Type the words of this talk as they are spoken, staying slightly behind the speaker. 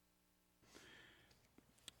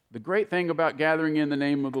The great thing about gathering in the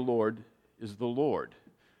name of the Lord is the Lord,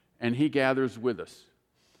 and He gathers with us.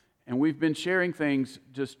 And we've been sharing things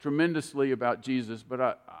just tremendously about Jesus,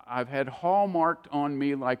 but I've had hallmarked on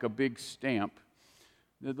me like a big stamp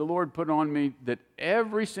that the Lord put on me that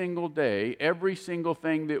every single day, every single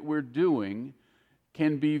thing that we're doing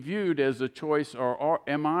can be viewed as a choice, or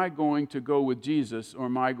am I going to go with Jesus or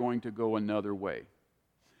am I going to go another way?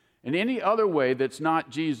 And any other way that's not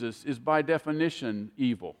Jesus is by definition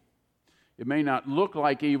evil. It may not look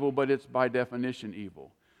like evil, but it's by definition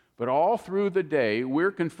evil. But all through the day,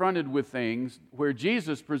 we're confronted with things where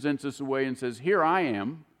Jesus presents us a way and says, here I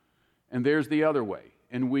am, and there's the other way,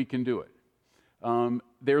 and we can do it.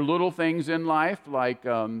 There are little things in life like,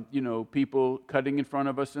 people cutting in front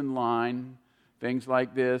of us in line, things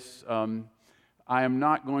like this. I am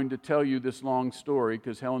not going to tell you this long story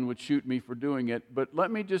because Helen would shoot me for doing it, but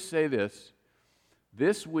let me just say this.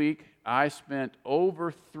 This week, I spent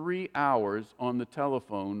over 3 hours on the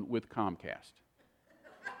telephone with Comcast.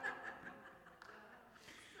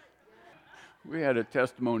 We had a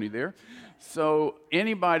testimony there. So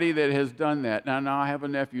anybody that has done that, now I have a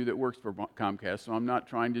nephew that works for Comcast, so I'm not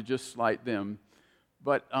trying to just slight them,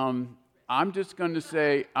 but I'm just going to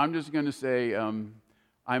say,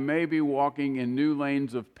 I may be walking in new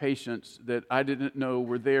lanes of patience that I didn't know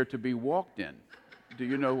were there to be walked in. Do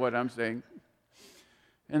you know what I'm saying?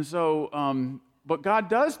 And so, but God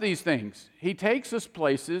does these things. He takes us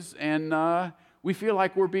places, and we feel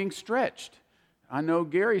like we're being stretched. I know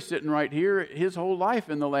Gary sitting right here, his whole life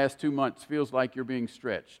in the last 2 months feels like you're being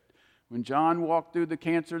stretched. When John walked through the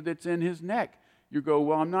cancer that's in his neck, you go,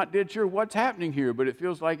 well, I'm not dead sure what's happening here, but it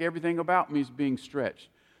feels like everything about me is being stretched.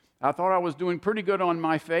 I thought I was doing pretty good on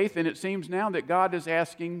my faith, and it seems now that God is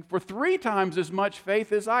asking for 3 times as much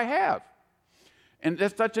faith as I have. And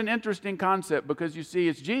that's such an interesting concept because you see,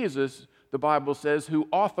 it's Jesus, the Bible says, who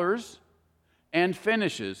authors and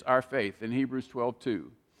finishes our faith in Hebrews 12:2.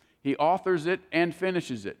 He authors it and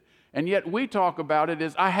finishes it. And yet we talk about it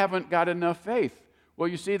as, I haven't got enough faith. Well,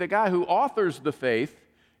 you see, the guy who authors the faith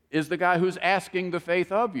is the guy who's asking the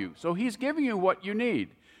faith of you. So he's giving you what you need.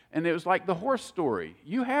 And it was like the horse story.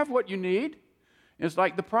 You have what you need. It's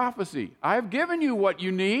like the prophecy. I've given you what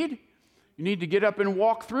you need. You need to get up and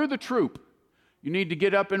walk through the troop. You need to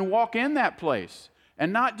get up and walk in that place.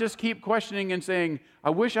 And not just keep questioning and saying,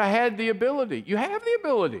 I wish I had the ability. You have the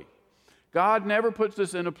ability. God never puts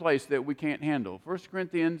us in a place that we can't handle. 1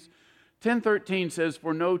 Corinthians 10:13 says,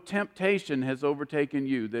 for no temptation has overtaken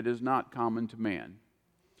you that is not common to man.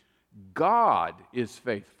 God is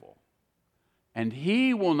faithful, and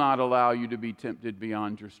He will not allow you to be tempted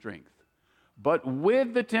beyond your strength. But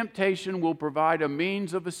with the temptation will provide a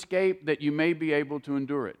means of escape that you may be able to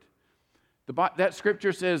endure it. That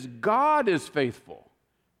scripture says God is faithful,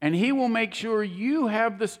 and He will make sure you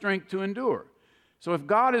have the strength to endure. So if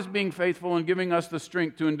God is being faithful and giving us the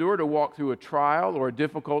strength to endure, to walk through a trial or a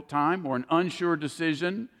difficult time or an unsure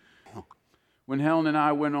decision, when Helen and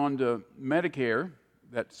I went on to Medicare,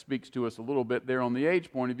 that speaks to us a little bit there on the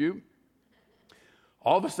age point of view,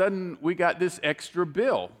 all of a sudden we got this extra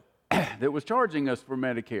bill that was charging us for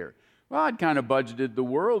Medicare. Well, I'd kind of budgeted the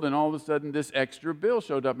world, and all of a sudden this extra bill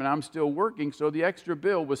showed up, and I'm still working, so the extra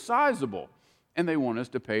bill was sizable, and they want us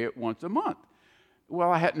to pay it once a month.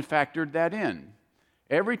 Well, I hadn't factored that in.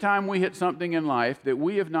 Every time we hit something in life that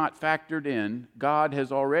we have not factored in, God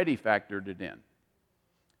has already factored it in.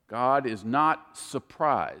 God is not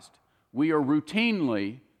surprised. We are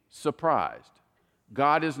routinely surprised.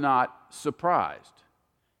 God is not surprised.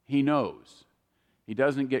 He knows. He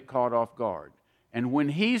doesn't get caught off guard. And when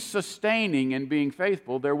He's sustaining and being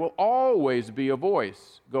faithful, there will always be a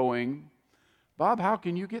voice going, Bob, how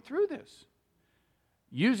can you get through this?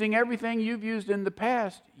 Using everything you've used in the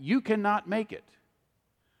past, you cannot make it.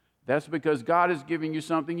 That's because God is giving you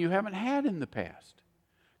something you haven't had in the past.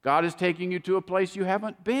 God is taking you to a place you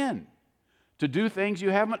haven't been, to do things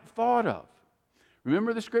you haven't thought of.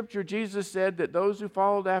 Remember the scripture, Jesus said that those who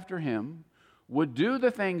followed after Him would do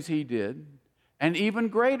the things He did and even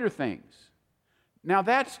greater things. Now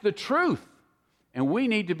that's the truth, and we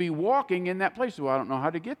need to be walking in that place. Well, I don't know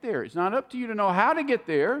how to get there. It's not up to you to know how to get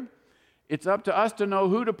there. It's up to us to know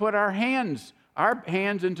who to put our hands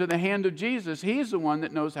into the hand of Jesus. He's the one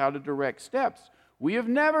that knows how to direct steps. We have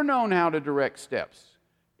never known how to direct steps.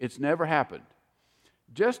 It's never happened.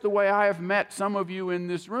 Just the way I have met some of you in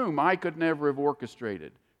this room, I could never have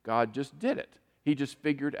orchestrated. God just did it. He just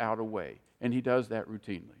figured out a way, and He does that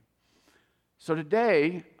routinely. So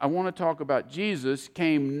today, I want to talk about Jesus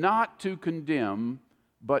came not to condemn,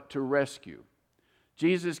 but to rescue.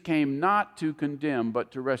 Jesus came not to condemn,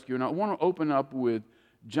 but to rescue. And I want to open up with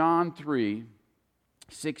John 3,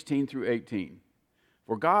 16 through 18.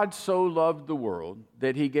 For God so loved the world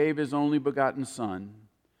that he gave his only begotten Son,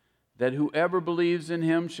 that whoever believes in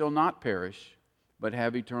him shall not perish, but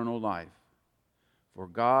have eternal life. For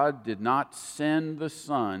God did not send the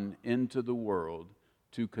Son into the world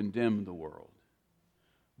to condemn the world,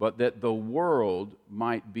 but that the world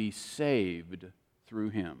might be saved through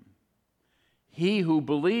him. He who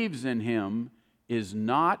believes in him is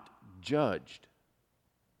not judged.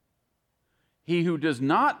 He who does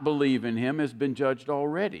not believe in him has been judged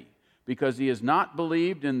already, because he has not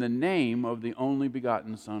believed in the name of the only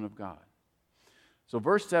begotten Son of God. So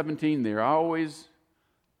verse 17 there, I always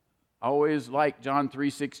like John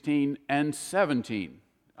 3:16 and 17.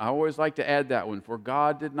 I always like to add that one. For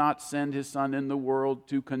God did not send his Son in the world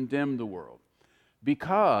to condemn the world.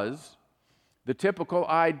 Because the typical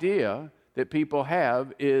idea that people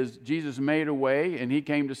have is Jesus made a way, and he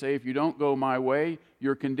came to say, if you don't go my way,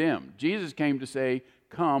 you're condemned. Jesus came to say,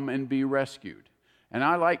 come and be rescued. And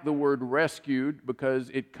I like the word rescued because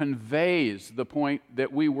it conveys the point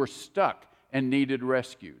that we were stuck and needed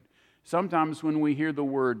rescued. Sometimes when we hear the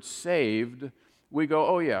word saved, we go,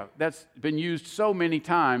 oh yeah, that's been used so many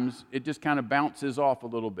times, it just kind of bounces off a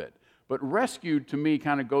little bit. But rescued to me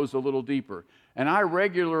kind of goes a little deeper. And I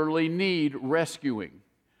regularly need rescuing.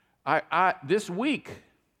 This week,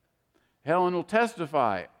 Helen will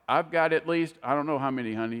testify, I've got at least, I don't know how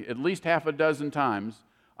many, honey, at least half a dozen times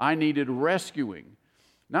I needed rescuing.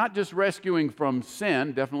 Not just rescuing from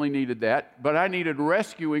sin, definitely needed that, but I needed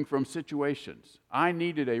rescuing from situations. I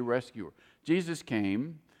needed a rescuer. Jesus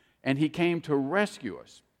came, and he came to rescue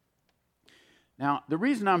us. Now, the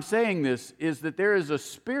reason I'm saying this is that there is a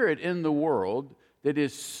spirit in the world that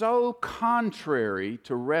is so contrary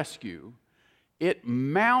to rescue, it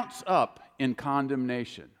mounts up in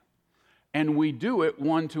condemnation. And we do it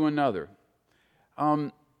one to another.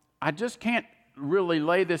 I just can't really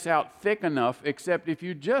lay this out thick enough, except if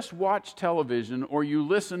you just watch television or you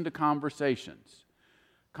listen to conversations.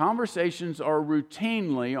 Conversations are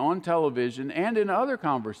routinely on television and in other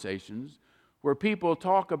conversations where people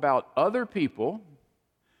talk about other people,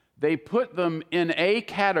 they put them in a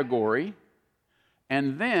category,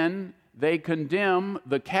 and then they condemn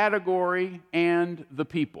the category and the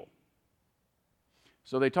people.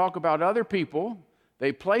 So they talk about other people,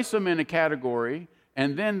 they place them in a category,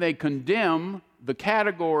 and then they condemn the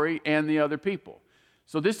category and the other people.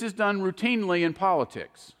 So this is done routinely in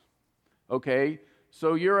politics. Okay,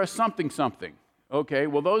 so you're a something. Okay,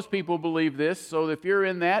 well those people believe this, so if you're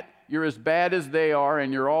in that, you're as bad as they are,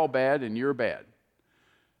 and you're all bad, and you're bad.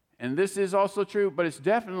 And this is also true, but it's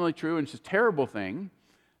definitely true, and it's a terrible thing,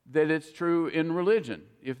 that it's true in religion.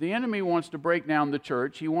 If the enemy wants to break down the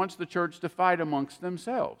church, he wants the church to fight amongst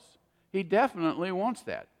themselves. He definitely wants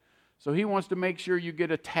that. So he wants to make sure you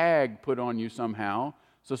get a tag put on you somehow,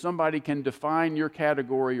 so somebody can define your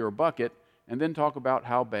category or bucket, and then talk about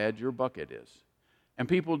how bad your bucket is. And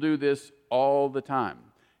people do this all the time.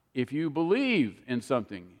 If you believe in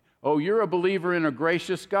something, oh, you're a believer in a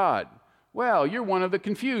gracious God. Well, you're one of the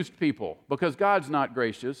confused people, because God's not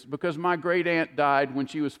gracious, because my great aunt died when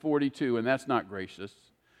she was 42, and that's not gracious.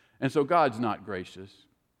 And so God's not gracious.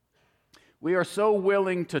 We are so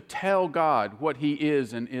willing to tell God what he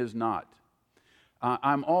is and is not.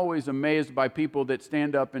 I'm always amazed by people that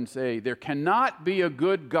stand up and say, there cannot be a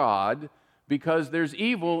good God because there's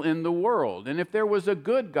evil in the world. And if there was a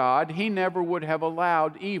good God, he never would have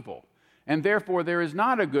allowed evil. And therefore, there is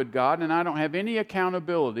not a good God, and I don't have any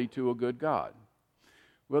accountability to a good God.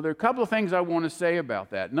 Well, there are a couple of things I want to say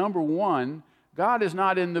about that. Number one, God is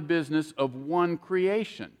not in the business of one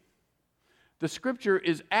creation. The scripture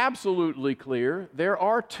is absolutely clear. There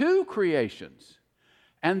are two creations,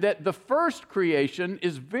 and that the first creation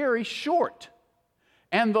is very short,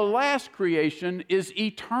 and the last creation is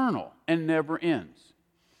eternal and never ends.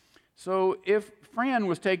 So if Fran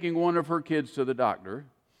was taking one of her kids to the doctor,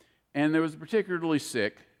 and they was particularly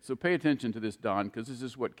sick, so pay attention to this, Don, because this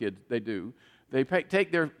is what kids, they do. They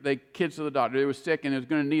take their kids to the doctor. They were sick, and it was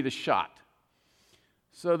going to need a shot.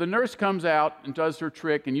 So the nurse comes out and does her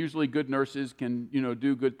trick, and usually good nurses can,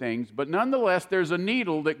 do good things. But nonetheless, there's a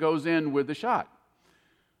needle that goes in with the shot.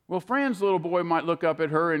 Well, Fran's little boy might look up at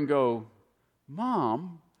her and go,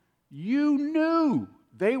 Mom, you knew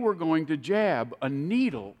they were going to jab a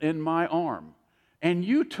needle in my arm, and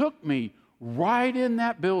you took me right in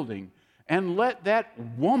that building and let that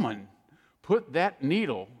woman put that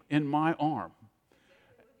needle in my arm.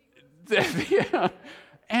 Yeah.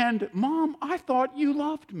 And, Mom, I thought you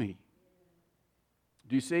loved me.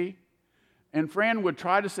 Do you see? And Fran would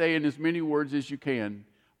try to say in as many words as you can,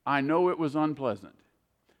 I know it was unpleasant,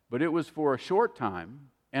 but it was for a short time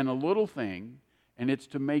and a little thing, and it's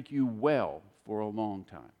to make you well for a long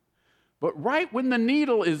time. But right when the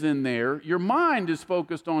needle is in there, your mind is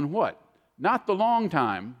focused on what? Not the long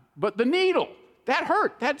time, but the needle. That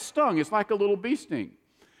hurt, that stung. It's like a little bee sting.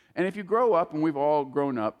 And if you grow up, and we've all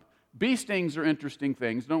grown up, bee stings are interesting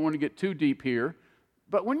things. Don't want to get too deep here.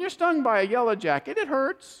 But when you're stung by a yellow jacket, it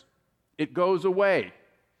hurts. It goes away.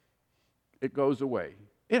 It goes away.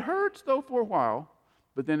 It hurts, though, for a while,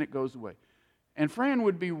 but then it goes away. And Fran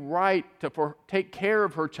would be right to take care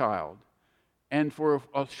of her child. And for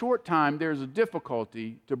a short time, there's a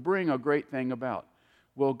difficulty to bring a great thing about.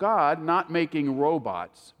 Well, God, not making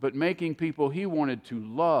robots, but making people He wanted to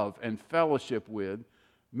love and fellowship with,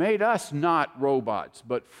 made us not robots,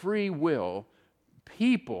 but free will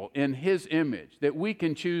people in His image, that we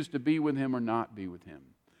can choose to be with Him or not be with Him.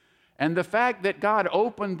 And the fact that God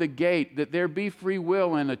opened the gate, that there be free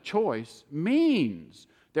will and a choice, means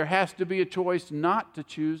there has to be a choice not to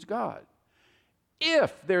choose God.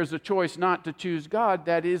 If there's a choice not to choose God,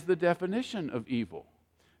 that is the definition of evil.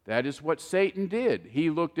 That is what Satan did. He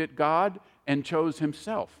looked at God and chose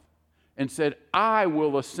himself and said, I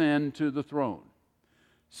will ascend to the throne.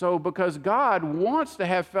 So because God wants to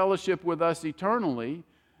have fellowship with us eternally,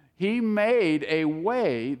 He made a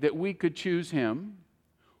way that we could choose Him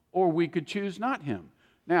or we could choose not Him.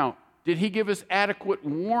 Now, did He give us adequate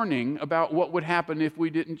warning about what would happen if we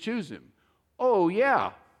didn't choose Him? Oh,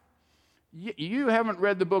 yeah. You haven't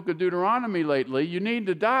read the book of Deuteronomy lately. You need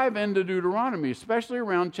to dive into Deuteronomy, especially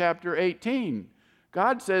around chapter 18.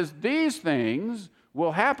 God says, these things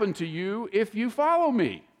will happen to you if you follow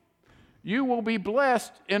me. You will be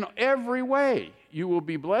blessed in every way. You will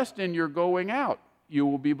be blessed in your going out. You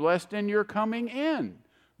will be blessed in your coming in.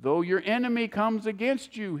 Though your enemy comes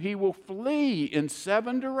against you, he will flee in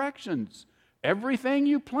 7 directions. Everything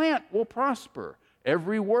you plant will prosper.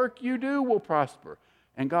 Every work you do will prosper.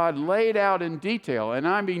 And God laid out in detail, and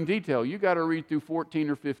I mean detail, you got to read through 14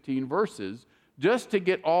 or 15 verses just to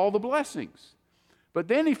get all the blessings. But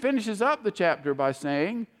then He finishes up the chapter by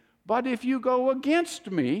saying, but if you go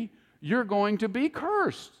against me, you're going to be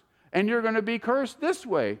cursed. And you're going to be cursed this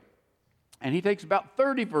way. And He takes about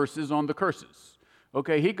 30 verses on the curses.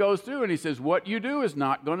 Okay, He goes through and He says, what you do is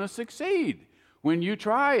not going to succeed. When you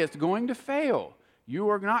try, it's going to fail. You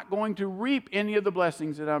are not going to reap any of the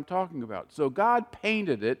blessings that I'm talking about. So God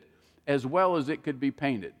painted it as well as it could be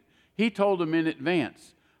painted. He told him in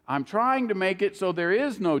advance, I'm trying to make it so there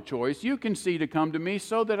is no choice. You can see to come to me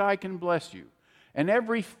so that I can bless you. And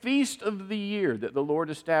every feast of the year that the Lord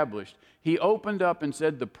established, He opened up and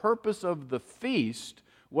said the purpose of the feast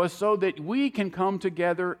was so that we can come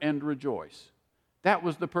together and rejoice. That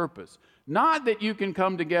was the purpose. Not that you can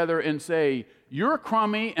come together and say, you're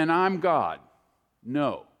crummy and I'm God.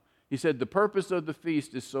 No. He said the purpose of the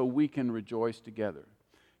feast is so we can rejoice together.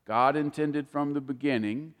 God intended from the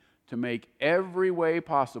beginning to make every way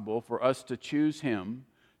possible for us to choose Him,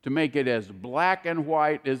 to make it as black and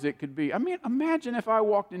white as it could be. I mean, imagine if I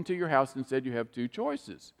walked into your house and said you have 2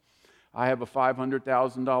 choices. I have a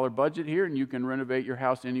 $500,000 budget here, and you can renovate your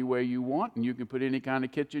house any way you want, and you can put any kind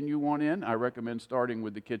of kitchen you want in. I recommend starting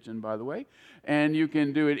with the kitchen, by the way. And you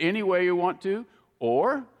can do it any way you want to.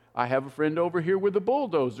 Or I have a friend over here with a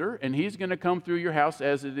bulldozer, and he's going to come through your house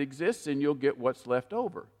as it exists, and you'll get what's left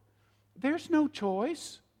over. There's no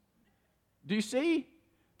choice. Do you see?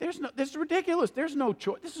 This is ridiculous. There's no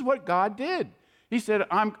choice. This is what God did. He said,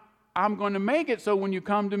 I'm going to make it so when you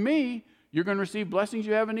come to me, you're going to receive blessings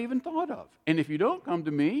you haven't even thought of. And if you don't come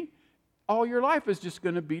to me, all your life is just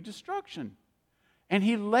going to be destruction. And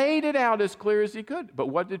He laid it out as clear as He could. But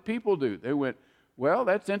what did people do? They went, well,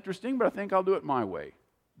 that's interesting, but I think I'll do it my way.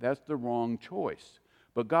 That's the wrong choice.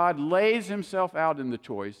 But God lays Himself out in the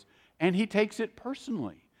choice, and He takes it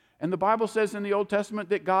personally. And the Bible says in the Old Testament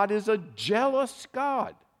that God is a jealous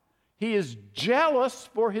God. He is jealous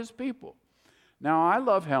for His people. Now, I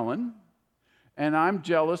love Helen, and I'm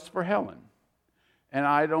jealous for Helen. And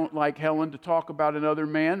I don't like Helen to talk about another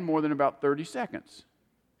man more than about 30 seconds.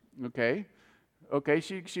 Okay? Okay,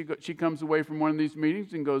 she comes away from one of these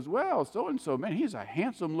meetings and goes, well, so-and-so, man, he's a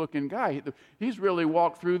handsome-looking guy. He's really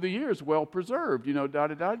walked through the years well-preserved,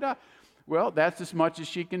 da-da-da-da. Well, that's as much as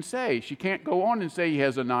she can say. She can't go on and say he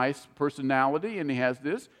has a nice personality and he has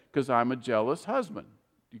this because I'm a jealous husband.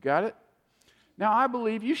 You got it? Now, I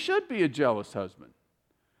believe you should be a jealous husband.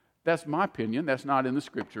 That's my opinion. That's not in the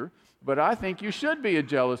Scripture. But I think you should be a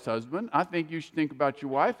jealous husband. I think you should think about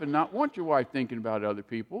your wife and not want your wife thinking about other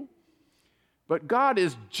people. But God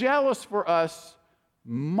is jealous for us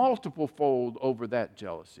multiple fold over that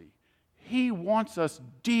jealousy. He wants us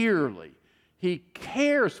dearly. He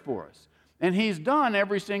cares for us. And He's done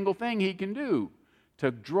every single thing He can do to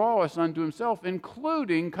draw us unto himself,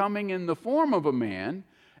 including coming in the form of a man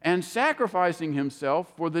and sacrificing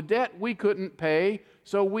himself for the debt we couldn't pay,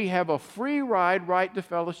 so we have a free ride right to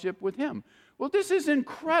fellowship with him. Well, this is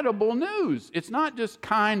incredible news. It's not just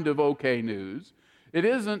kind of okay news. It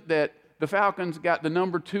isn't that the Falcons got the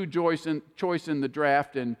number 2 choice in the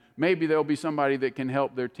draft and maybe there'll be somebody that can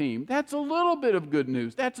help their team. That's a little bit of good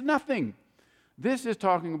news. That's nothing. This is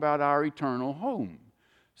talking about our eternal home.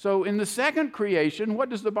 So in the second creation, what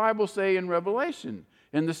does the Bible say in Revelation?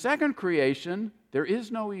 In the second creation, there is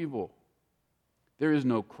no evil. There is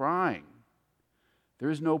no crying. There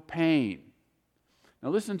is no pain. Now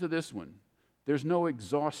listen to this one. There's no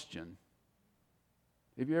exhaustion.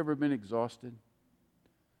 Have you ever been exhausted?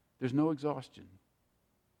 There's no exhaustion.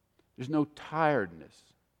 There's no tiredness.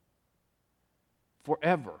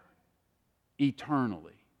 Forever,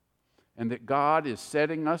 eternally. And that God is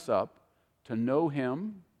setting us up to know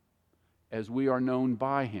him as we are known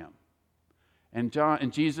by him. And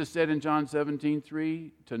Jesus said in John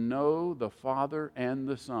 17:3, to know the Father and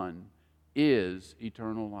the Son is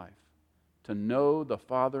eternal life. To know the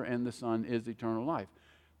Father and the Son is eternal life.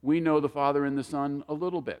 We know the Father and the Son a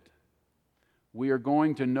little bit. We are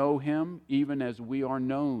going to know him even as we are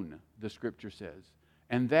known, the Scripture says.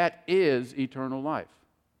 And that is eternal life.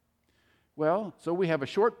 Well, so we have a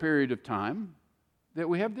short period of time that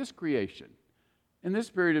we have this creation. In this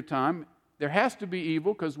period of time, there has to be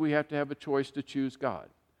evil because we have to have a choice to choose God.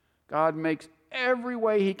 God makes every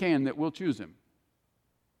way he can that we'll choose him.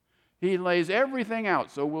 He lays everything out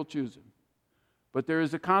so we'll choose him. But there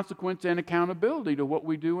is a consequence and accountability to what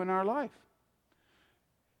we do in our life.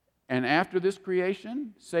 And after this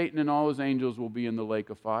creation, Satan and all his angels will be in the lake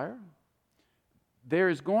of fire. There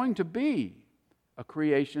is going to be a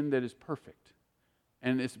creation that is perfect.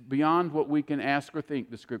 And it's beyond what we can ask or think,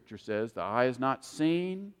 the Scripture says. The eye is not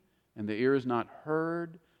seen, and the ear is not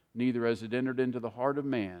heard, neither has it entered into the heart of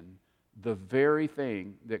man, the very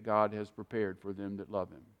thing that God has prepared for them that love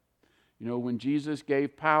him. You know, when Jesus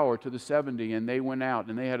gave power to the 70 and they went out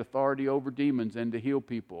and they had authority over demons and to heal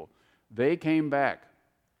people, they came back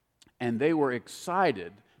and they were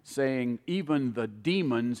excited, saying even the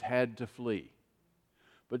demons had to flee.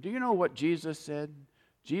 But do you know what Jesus said?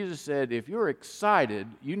 Jesus said, if you're excited,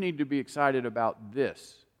 you need to be excited about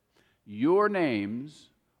this. Your names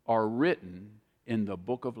are written in the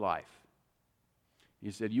book of life.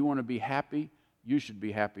 He said, you want to be happy? You should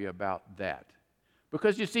be happy about that.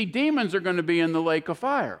 Because you see, demons are going to be in the lake of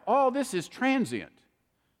fire. All this is transient.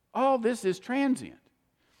 All this is transient.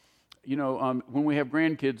 You know, when we have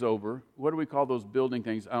grandkids over, what do we call those building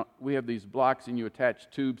things? We have these blocks and you attach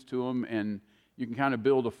tubes to them and you can kind of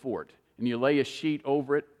build a fort. And you lay a sheet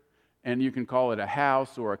over it and you can call it a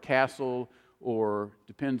house or a castle, or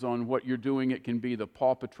depends on what you're doing. It can be the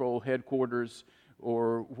Paw Patrol headquarters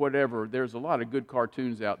or whatever. There's a lot of good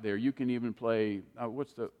cartoons out there. You can even play,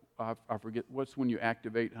 I forget, what's when you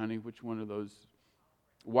activate, honey? Which one of those?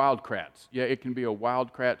 Wildcrats. Yeah, it can be a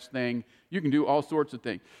Wildcrats thing. You can do all sorts of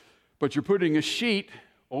things. But you're putting a sheet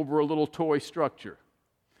over a little toy structure.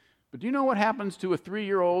 But do you know what happens to a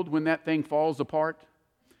 3-year-old when that thing falls apart?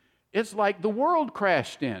 It's like the world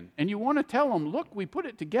crashed in. And you want to tell them, look, we put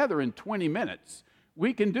it together in 20 minutes.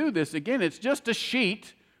 We can do this again. It's just a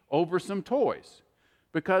sheet over some toys.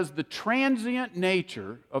 Because the transient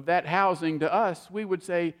nature of that housing to us, we would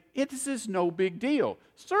say, this is no big deal.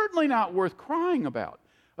 Certainly not worth crying about.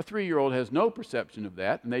 A 3-year-old has no perception of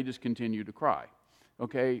that, and they just continue to cry.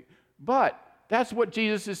 Okay? But that's what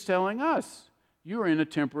Jesus is telling us. You're in a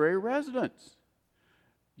temporary residence.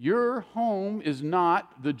 Your home is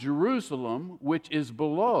not the Jerusalem which is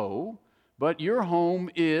below, but your home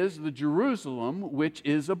is the Jerusalem which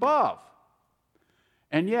is above.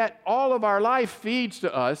 And yet, all of our life feeds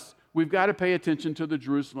to us, we've got to pay attention to the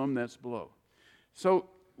Jerusalem that's below. So,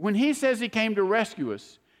 when he says he came to rescue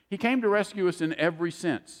us, he came to rescue us in every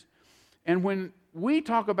sense. And when we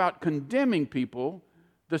talk about condemning people,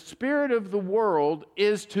 the spirit of the world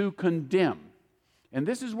is to condemn. And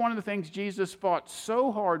this is one of the things Jesus fought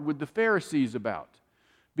so hard with the Pharisees about.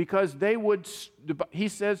 Because he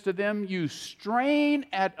says to them, you strain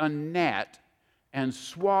at a gnat and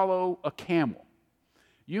swallow a camel.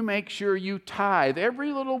 You make sure you tithe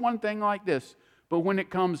every little one thing like this. But when it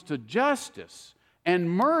comes to justice and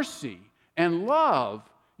mercy and love,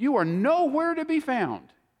 you are nowhere to be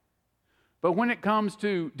found. But when it comes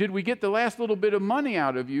to, did we get the last little bit of money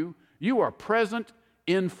out of you, you are present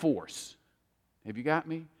in force. Have you got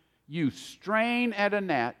me? You strain at a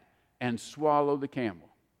gnat and swallow the camel.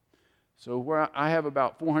 So where I have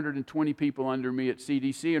about 420 people under me at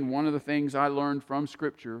CDC, and one of the things I learned from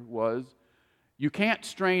Scripture was, you can't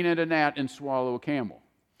strain at a gnat and swallow a camel.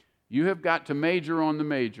 You have got to major on the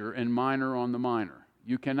major and minor on the minor.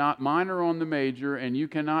 You cannot minor on the major, and you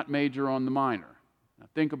cannot major on the minor. Now,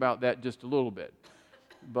 think about that just a little bit.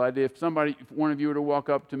 But if one of you were to walk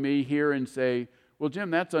up to me here and say, well,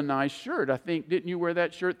 Jim, that's a nice shirt. Didn't you wear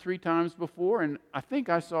that shirt 3 times before? And I think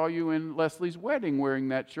I saw you in Leslie's wedding wearing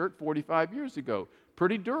that shirt 45 years ago.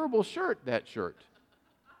 Pretty durable shirt, that shirt.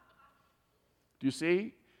 Do you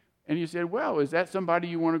see? And you said, well, is that somebody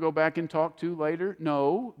you want to go back and talk to later?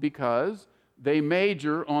 No, because they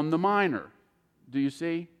major on the minor. Do you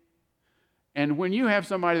see? And when you have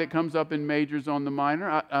somebody that comes up and majors on the minor,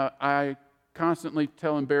 I constantly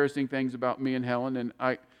tell embarrassing things about me and Helen, and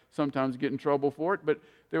I sometimes get in trouble for it. But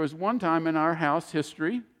there was one time in our house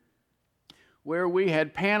history where we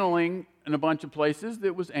had paneling in a bunch of places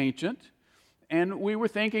that was ancient, and we were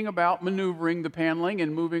thinking about maneuvering the paneling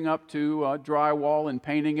and moving up to drywall and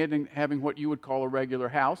painting it and having what you would call a regular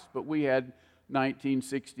house. But we had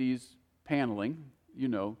 1960s paneling. You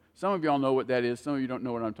know, some of y'all know what that is. Some of you don't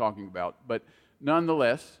know what I'm talking about. But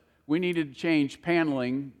nonetheless, we needed to change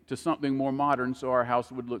paneling to something more modern so our house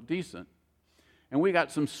would look decent. And we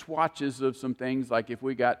got some swatches of some things, like if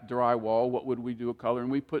we got drywall, what would we do a color? And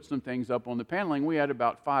we put some things up on the paneling. We had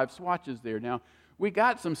about 5 swatches there. Now, we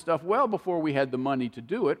got some stuff well before we had the money to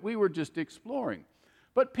do it. We were just exploring.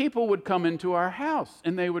 But people would come into our house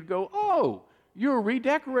and they would go, oh, you're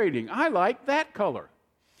redecorating. I like that color.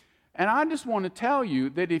 And I just want to tell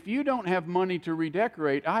you that if you don't have money to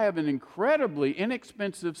redecorate, I have an incredibly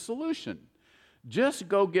inexpensive solution. Just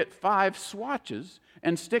go get 5 swatches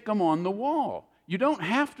and stick them on the wall. You don't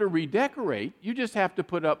have to redecorate. You just have to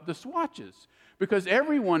put up the swatches. Because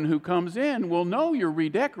everyone who comes in will know you're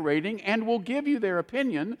redecorating and will give you their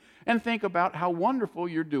opinion and think about how wonderful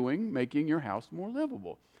you're doing making your house more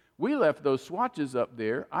livable. We left those swatches up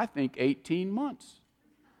there, I think, 18 months.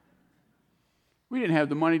 We didn't have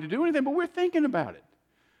the money to do anything, but we're thinking about it.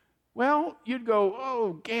 Well, you'd go,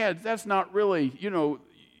 oh, Gads, that's not really,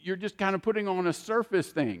 you're just kind of putting on a surface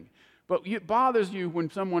thing. But it bothers you when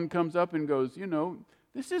someone comes up and goes,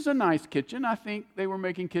 this is a nice kitchen. I think they were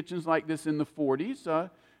making kitchens like this in the 40s.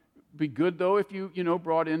 Be good, though, if you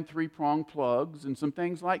brought in 3-prong plugs and some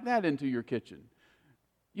things like that into your kitchen.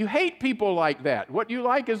 You hate people like that. What you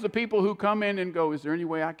like is the people who come in and go, is there any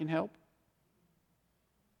way I can help?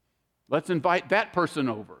 Let's invite that person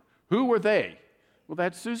over. Who were they? Well,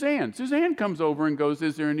 that's Suzanne. Suzanne comes over and goes,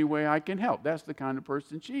 is there any way I can help? That's the kind of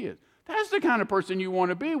person she is. That's the kind of person you want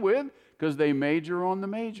to be with, because they major on the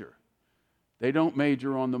major. They don't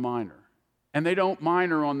major on the minor. And they don't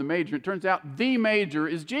minor on the major. It turns out the major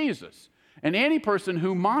is Jesus. And any person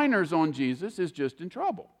who minors on Jesus is just in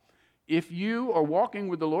trouble. If you are walking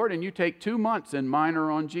with the Lord and you take 2 months and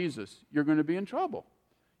minor on Jesus, you're going to be in trouble.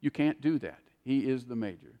 You can't do that. He is the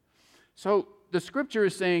major. So the scripture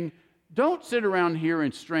is saying, don't sit around here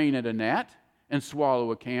and strain at a gnat and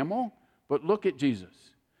swallow a camel, but look at Jesus.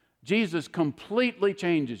 Jesus completely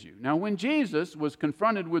changes you. Now, when Jesus was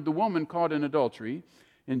confronted with the woman caught in adultery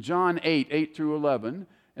in John 8 through 11,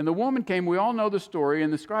 and the woman came, we all know the story,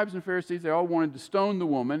 and the scribes and Pharisees, they all wanted to stone the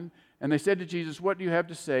woman, and they said to Jesus, what do you have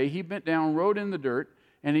to say? He bent down, wrote in the dirt,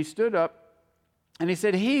 and he stood up, and he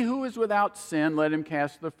said, he who is without sin, let him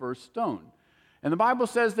cast the first stone. And the Bible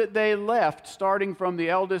says that they left, starting from the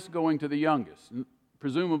eldest going to the youngest,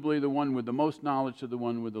 presumably the one with the most knowledge to the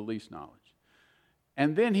one with the least knowledge.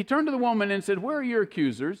 And then he turned to the woman and said, where are your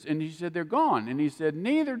accusers? And he said, they're gone. And he said,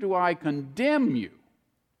 neither do I condemn you.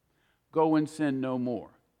 Go and sin no more.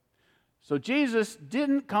 So Jesus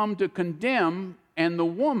didn't come to condemn, and the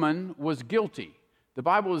woman was guilty. The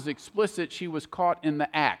Bible is explicit. She was caught in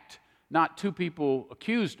the act. Not 2 people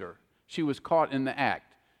accused her. She was caught in the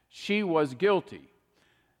act. She was guilty.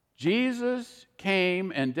 Jesus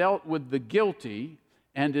came and dealt with the guilty,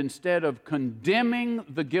 and instead of condemning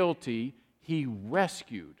the guilty, he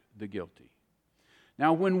rescued the guilty.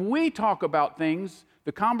 Now, when we talk about things,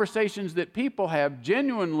 the conversations that people have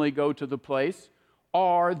genuinely go to the place,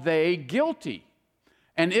 are they guilty?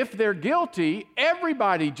 And if they're guilty,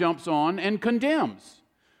 everybody jumps on and condemns.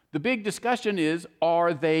 The big discussion is,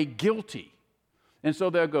 are they guilty? And so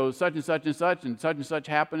they'll go, such and such and such, and such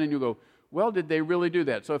happened, and you go, well, did they really do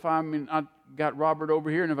that? So if I got Robert over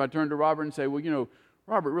here, and if I turn to Robert and say, well,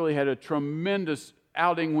 Robert really had a tremendous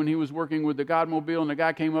outing when he was working with the Godmobile, and the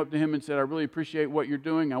guy came up to him and said, I really appreciate what you're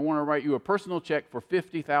doing. I want to write you a personal check for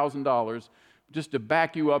 $50,000 just to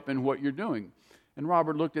back you up in what you're doing. And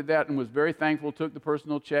Robert looked at that and was very thankful, took the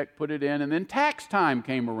personal check, put it in, and then tax time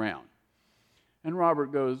came around. And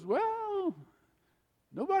Robert goes, well,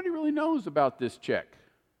 nobody really knows about this check.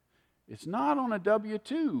 It's not on a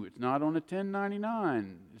W-2. It's not on a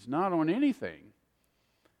 1099. It's not on anything.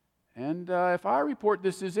 And if I report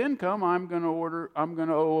this as income, I'm going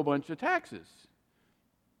to owe a bunch of taxes.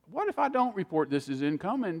 What if I don't report this as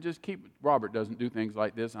income and just keep, Robert doesn't do things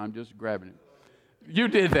like this, I'm just grabbing it. You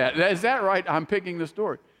did that. Is that right? I'm picking the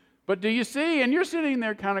story. But do you see, and you're sitting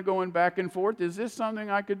there kind of going back and forth, is this something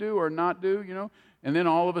I could do or not do, you know? And then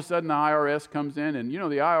all of a sudden the IRS comes in, and you know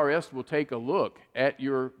the IRS will take a look at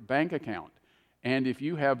your bank account. And if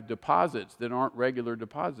you have deposits that aren't regular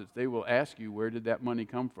deposits, they will ask you, where did that money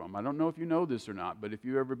come from? I don't know if you know this or not, but if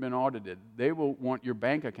you've ever been audited, they will want your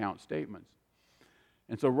bank account statements.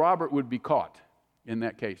 And so Robert would be caught in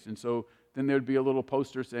that case. And so then there'd be a little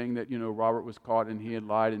poster saying that, you know, Robert was caught and he had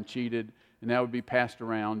lied and cheated, and that would be passed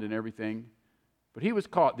around and everything. But he was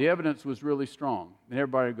caught. The evidence was really strong. And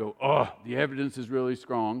everybody would go, oh, the evidence is really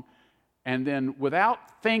strong. And then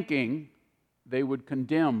without thinking, they would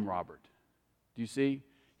condemn Robert. Do you see?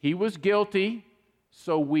 He was guilty,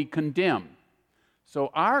 so we condemn. So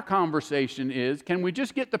our conversation is, can we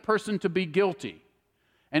just get the person to be guilty?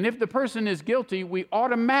 And if the person is guilty, we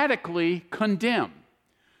automatically condemn.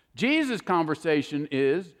 Jesus' conversation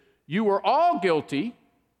is, you are all guilty,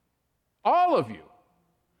 all of you.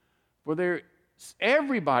 For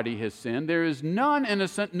everybody has sinned. There is none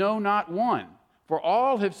innocent, no, not one. For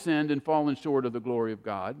all have sinned and fallen short of the glory of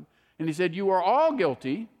God. And he said, you are all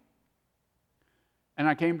guilty, and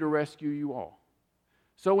I came to rescue you all.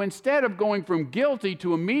 So instead of going from guilty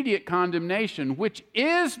to immediate condemnation, which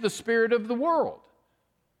is the spirit of the world,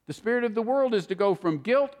 the spirit of the world is to go from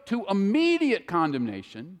guilt to immediate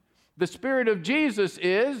condemnation. The spirit of Jesus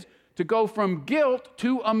is to go from guilt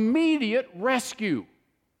to immediate rescue.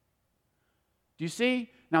 Do you see?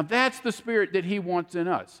 Now that's the spirit that he wants in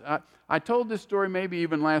us. I told this story maybe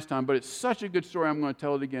even last time, but it's such a good story, I'm going to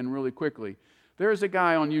tell it again really quickly. There's a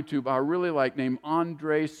guy on YouTube I really like named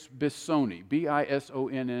Andres Bisoni,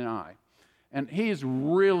 Bisonni. And he's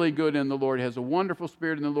really good in the Lord, has a wonderful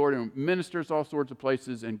spirit in the Lord, and ministers all sorts of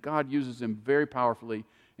places, and God uses him very powerfully.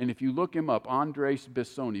 And if you look him up, Andres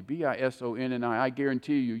Bisoni, Bisonni, I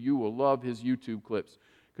guarantee you will love his YouTube clips,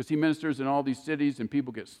 because he ministers in all these cities, and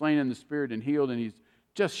people get slain in the Spirit and healed, and he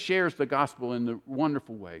just shares the gospel in a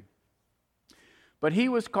wonderful way. But he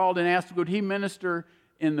was called and asked, would he minister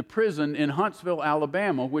in the prison in Huntsville,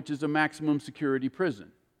 Alabama, which is a maximum security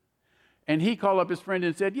prison. And he called up his friend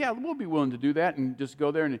and said, yeah, we'll be willing to do that and just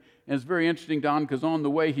go there. And it's very interesting, Don, because on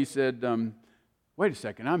the way he said, wait a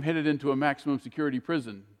second, I'm headed into a maximum security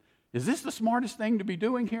prison. Is this the smartest thing to be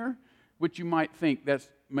doing here? Which you might think that's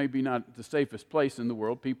maybe not the safest place in the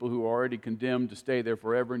world, people who are already condemned to stay there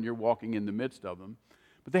forever and you're walking in the midst of them.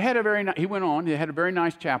 But they had he went on, they had a very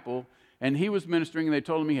nice chapel, and he was ministering, and they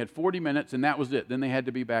told him he had 40 minutes, and that was it. Then they had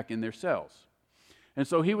to be back in their cells. And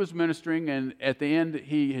so he was ministering, and at the end,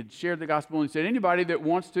 he had shared the gospel, and he said, anybody that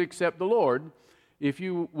wants to accept the Lord, if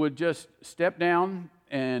you would just step down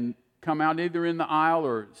and come out either in the aisle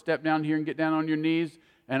or step down here and get down on your knees,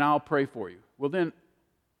 and I'll pray for you. Well, then,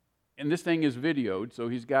 and this thing is videoed, so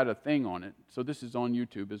he's got a thing on it. So this is on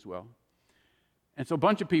YouTube as well. And so a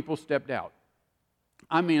bunch of people stepped out.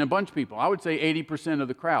 I mean, a bunch of people. I would say 80% of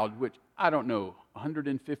the crowd, which I don't know,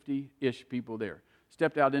 150-ish people there,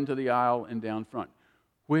 stepped out into the aisle and down front,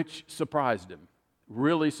 which surprised him,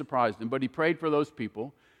 really surprised him. But he prayed for those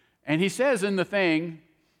people. And he says in the thing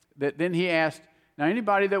that then he asked, now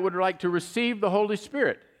anybody that would like to receive the Holy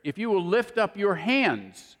Spirit, if you will lift up your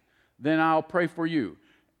hands, then I'll pray for you.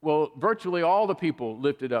 Well, virtually all the people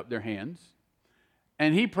lifted up their hands.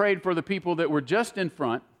 And he prayed for the people that were just in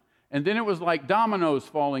front. And then it was like dominoes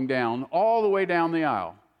falling down all the way down the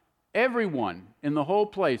aisle. Everyone in the whole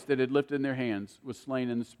place that had lifted their hands was slain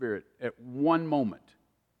in the Spirit at one moment.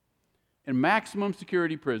 In maximum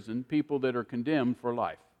security prison, people that are condemned for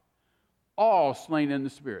life, all slain in the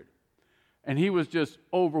Spirit. And he was just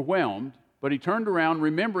overwhelmed, but he turned around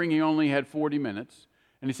remembering he only had 40 minutes,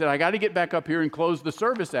 and he said, I got to get back up here and close the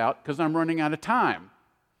service out because I'm running out of time.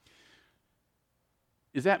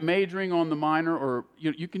 Is that majoring on the minor, or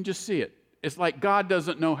you can just see it? It's like God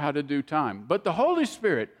doesn't know how to do time. But the Holy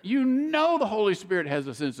Spirit, you know the Holy Spirit has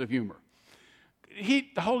a sense of humor. The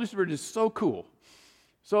Holy Spirit is so cool.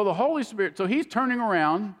 So the Holy Spirit, so he's turning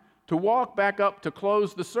around to walk back up to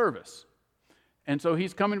close the service. And so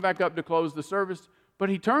he's coming back up to close the service, but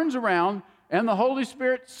he turns around and the Holy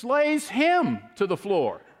Spirit slays him to the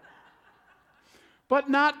floor. But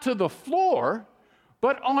not to the floor,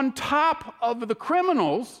 but on top of the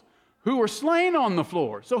criminals who were slain on the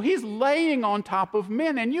floor. So he's laying on top of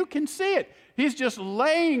men, and you can see it. He's just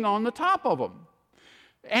laying on the top of them.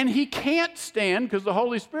 And he can't stand because the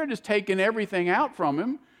Holy Spirit has taken everything out from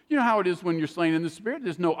him. You know how it is when you're slain in the Spirit.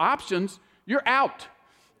 There's no options. You're out.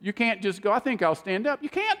 You can't just go, I think I'll stand up. You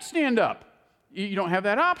can't stand up. You don't have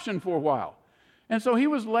that option for a while. And so he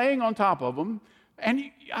was laying on top of him,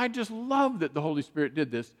 and I just love that the Holy Spirit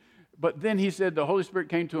did this. But then he said the Holy Spirit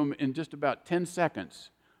came to him in just about 10 seconds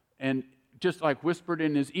and just like whispered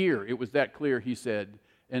in his ear. It was that clear, he said,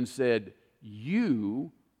 and said,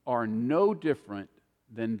 you are no different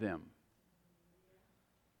than them.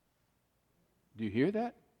 Do you hear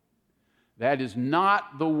that? That is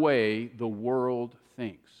not the way the world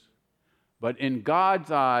thinks. But in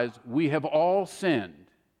God's eyes, we have all sinned.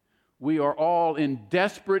 We are all in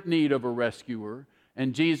desperate need of a rescuer,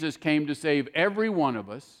 and Jesus came to save every one of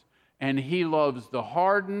us, and he loves the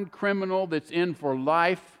hardened criminal that's in for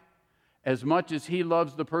life as much as he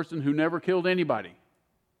loves the person who never killed anybody.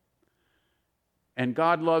 And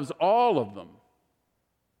God loves all of them.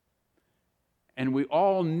 And we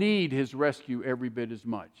all need his rescue every bit as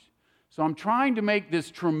much. So I'm trying to make this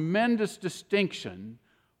tremendous distinction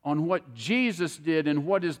on what Jesus did and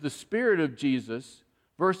what is the spirit of Jesus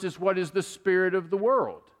versus what is the spirit of the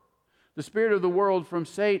world. The spirit of the world from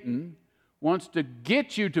Satan wants to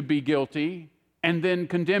get you to be guilty and then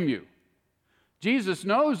condemn you. Jesus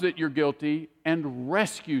knows that you're guilty and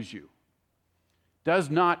rescues you, does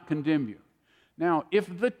not condemn you. Now,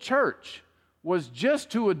 if the church was just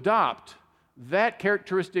to adopt that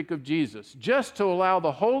characteristic of Jesus, just to allow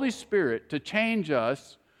the Holy Spirit to change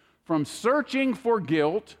us from searching for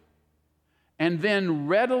guilt and then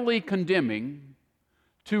readily condemning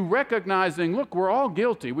to recognizing, look, we're all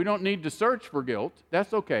guilty. We don't need to search for guilt.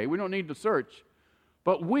 That's okay. We don't need to search.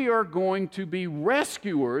 But we are going to be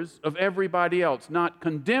rescuers of everybody else, not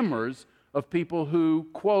condemners of people who,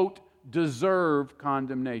 quote, deserve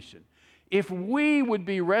condemnation. If we would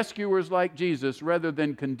be rescuers like Jesus rather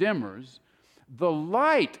than condemners, the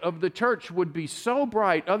light of the church would be so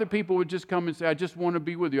bright, other people would just come and say, I just want to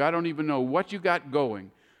be with you. I don't even know what you got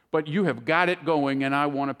going, but you have got it going and I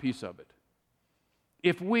want a piece of it.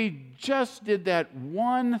 If we just did that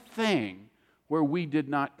one thing where we did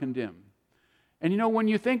not condemn. And you know, when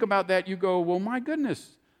you think about that, you go, well, my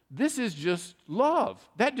goodness, this is just love.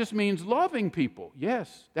 That just means loving people.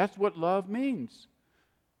 Yes, that's what love means.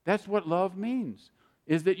 That's what love means,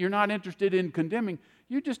 is that you're not interested in condemning.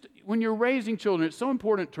 When you're raising children, it's so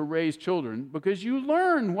important to raise children because you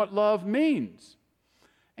learn what love means.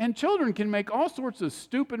 And children can make all sorts of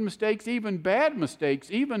stupid mistakes, even bad mistakes,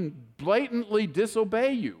 even blatantly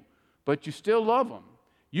disobey you, but you still love them.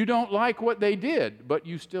 You don't like what they did, but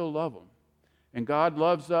you still love them. And God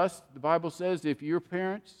loves us. The Bible says if your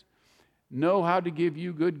parents know how to give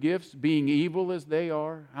you good gifts, being evil as they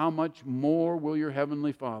are, how much more will your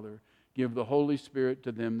heavenly Father give the Holy Spirit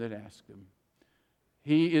to them that ask him?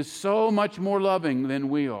 He is so much more loving than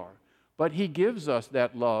we are, but he gives us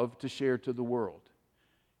that love to share to the world.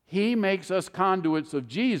 He makes us conduits of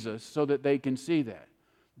Jesus so that they can see that.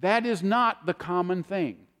 That is not the common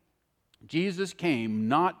thing. Jesus came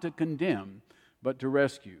not to condemn, but to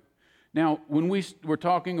rescue. Now, when we were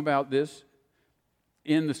talking about this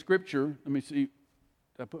in the Scripture, let me see, did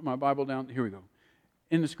I put my Bible down? Here we go.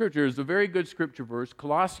 In the Scripture, there's a very good Scripture verse,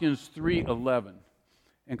 Colossians 3:11.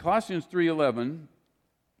 In Colossians 3:11,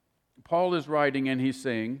 Paul is writing and he's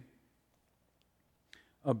saying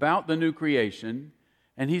about the new creation,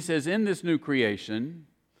 and he says, in this new creation,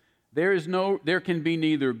 there can be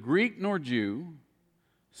neither Greek nor Jew,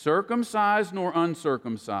 circumcised nor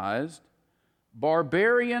uncircumcised,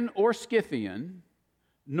 barbarian or Scythian,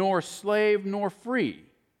 nor slave nor free,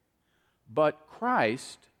 but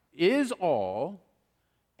Christ is all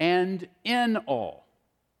and in all.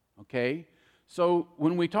 Okay? So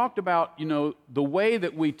when we talked about, the way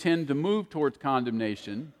that we tend to move towards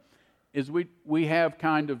condemnation is we have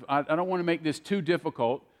kind of, I don't want to make this too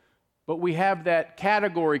difficult, but we have that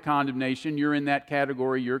category condemnation. You're in that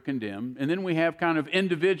category, you're condemned. And then we have kind of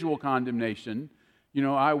individual condemnation.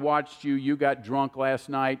 I watched you got drunk last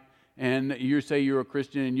night, and you say you're a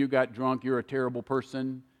Christian and you got drunk, you're a terrible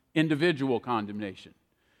person. Individual condemnation.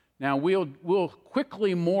 Now, we'll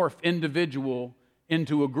quickly morph individual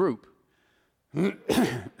into a group.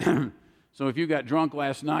 So if you got drunk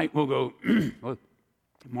last night, we'll go, well,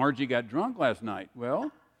 Margie got drunk last night.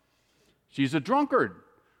 Well, she's a drunkard.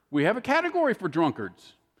 We have a category for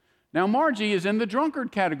drunkards. Now, Margie is in the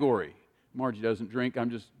drunkard category. Margie doesn't drink. I'm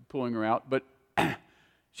just pulling her out. But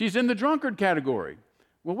she's in the drunkard category.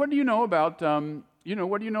 Well, what do you know about,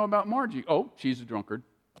 what do you know about Margie? Oh, she's a drunkard.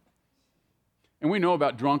 And we know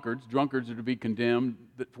about drunkards. Drunkards are to be condemned.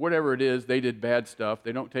 That whatever it is, they did bad stuff.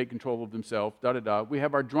 They don't take control of themselves, da-da-da. We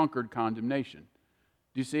have our drunkard condemnation.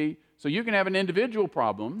 Do you see? So you can have an individual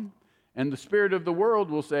problem, and the spirit of the world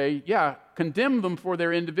will say, yeah, condemn them for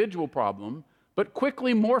their individual problem, but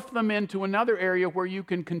quickly morph them into another area where you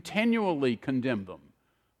can continually condemn them.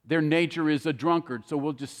 Their nature is a drunkard, so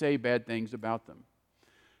we'll just say bad things about them.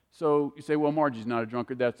 So you say, well, Margie's not a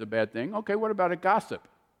drunkard, that's a bad thing. Okay, what about a gossip?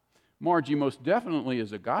 Margie most definitely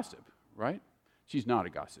is a gossip, right? She's not a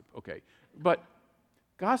gossip, okay. But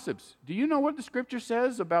gossips, do you know what the Scripture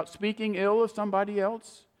says about speaking ill of somebody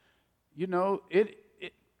else? You know,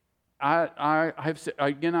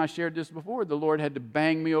 I shared this before. The Lord had to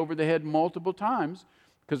bang me over the head multiple times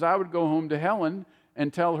because I would go home to Helen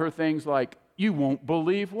and tell her things like, you won't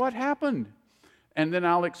believe what happened. And then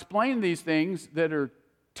I'll explain these things that are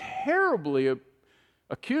terribly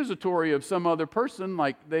accusatory of some other person,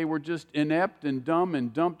 like they were just inept and dumb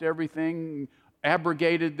and dumped everything,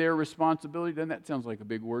 abrogated their responsibility. Then that sounds like a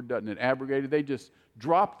big word, doesn't it? Abrogated. They just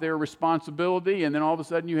dropped their responsibility, and then all of a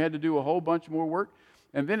sudden you had to do a whole bunch more work.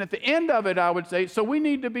 And then at the end of it, I would say, so we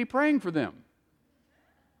need to be praying for them.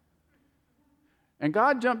 And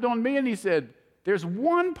God jumped on me and he said, there's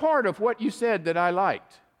one part of what you said that I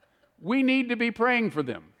liked. We need to be praying for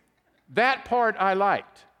them. That part I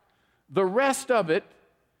liked. The rest of it,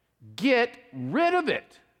 get rid of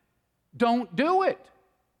it. Don't do it.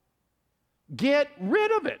 Get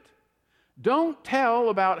rid of it. Don't tell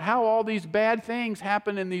about how all these bad things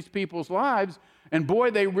happen in these people's lives, and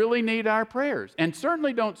boy, they really need our prayers. And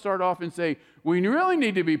certainly don't start off and say, we really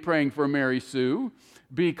need to be praying for Mary Sue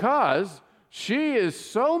because she is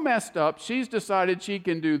so messed up, she's decided she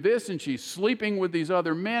can do this, and she's sleeping with these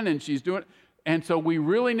other men, and she's doing... And so we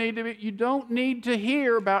really need to be... You don't need to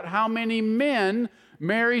hear about how many men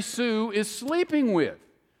Mary Sue is sleeping with.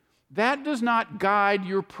 That does not guide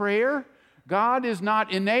your prayer. God is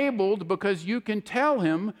not enabled because you can tell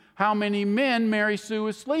him how many men Mary Sue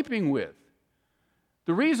is sleeping with.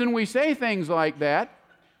 The reason we say things like that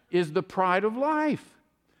is the pride of life.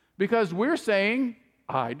 Because we're saying,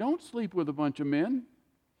 I don't sleep with a bunch of men,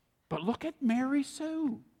 but look at Mary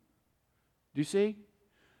Sue. Do you see?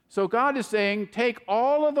 So God is saying, take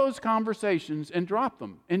all of those conversations and drop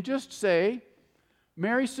them and just say,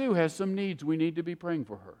 Mary Sue has some needs. We need to be praying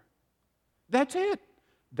for her. That's it.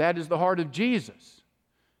 That is the heart of Jesus.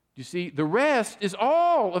 You see, the rest is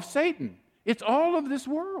all of Satan. It's all of this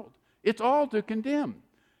world. It's all to condemn.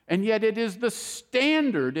 And yet it is the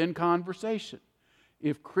standard in conversation.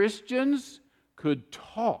 If Christians could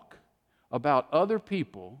talk about other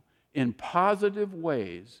people in positive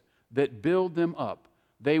ways that build them up,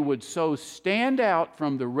 they would so stand out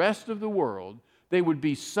from the rest of the world, they would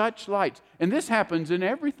be such lights. And this happens in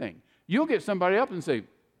everything. You'll get somebody up and say,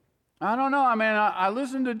 I don't know, I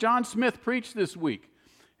listened to John Smith preach this week,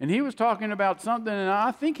 and he was talking about something, and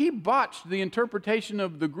I think he botched the interpretation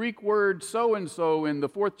of the Greek word so-and-so in the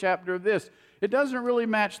 4th chapter of this. It doesn't really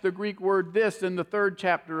match the Greek word this in the 3rd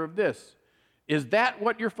chapter of this. Is that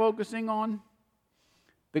what you're focusing on?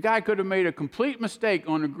 The guy could have made a complete mistake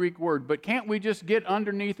on a Greek word, but can't we just get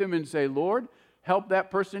underneath him and say, Lord, help that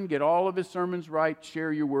person get all of his sermons right,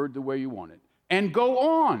 share your word the way you want it, and go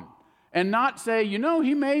on, and not say, you know,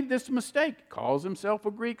 he made this mistake, calls himself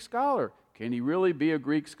a Greek scholar. Can he really be a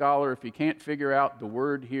Greek scholar if he can't figure out the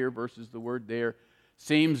word here versus the word there?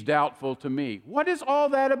 Seems doubtful to me. What is all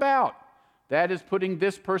that about? That is putting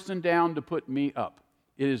this person down to put me up.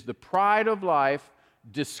 It is the pride of life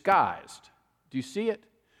disguised. Do you see it?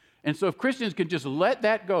 And so if Christians could just let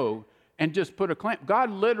that go and just put a clamp,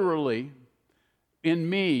 God literally, in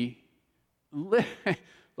me,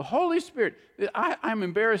 the Holy Spirit, I'm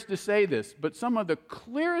embarrassed to say this, but some of the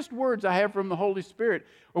clearest words I have from the Holy Spirit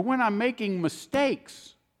are when I'm making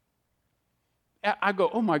mistakes. I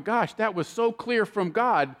go, oh my gosh, that was so clear from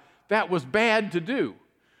God, that was bad to do.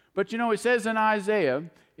 But you know, it says in Isaiah,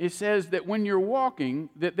 it says that when you're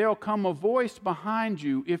walking, that there'll come a voice behind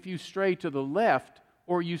you if you stray to the left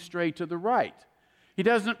or you stray to the right. He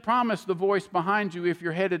doesn't promise the voice behind you if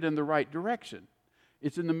you're headed in the right direction.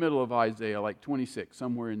 It's in the middle of Isaiah, like 26,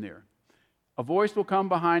 somewhere in there. A voice will come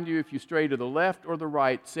behind you if you stray to the left or the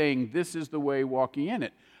right, saying, this is the way, walk ye in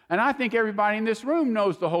it. And I think everybody in this room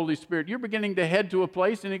knows the Holy Spirit. You're beginning to head to a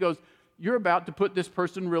place, and he goes, you're about to put this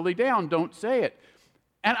person really down. Don't say it.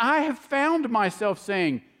 And I have found myself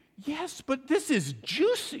saying, yes, but this is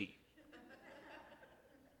juicy.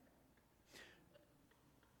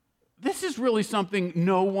 This is really something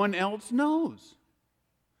no one else knows.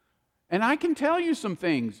 And I can tell you some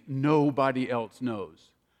things nobody else knows.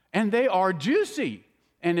 And they are juicy.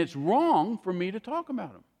 And it's wrong for me to talk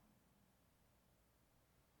about them.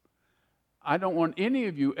 I don't want any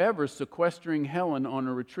of you ever sequestering Helen on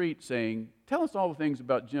a retreat saying, tell us all the things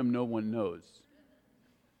about Jim no one knows.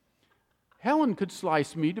 Helen could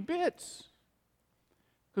slice me to bits.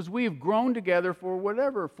 because we have grown together for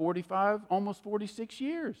whatever, 45, almost 46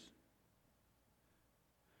 years.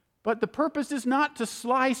 But the purpose is not to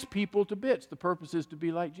slice people to bits. The purpose is to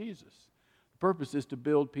be like Jesus. The purpose is to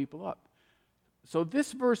build people up. So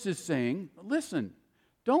this verse is saying, listen,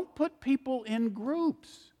 don't put people in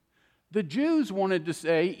groups. The Jews wanted to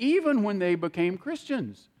say, even when they became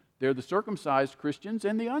Christians, they're the circumcised Christians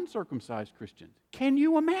and the uncircumcised Christians. Can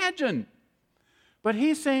you imagine? But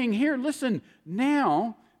he's saying here, listen,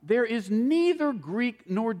 now there is neither Greek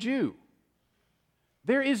nor Jew.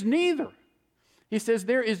 There is neither. He says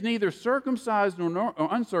there is neither circumcised nor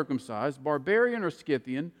uncircumcised, barbarian or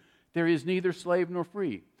Scythian. There is neither slave nor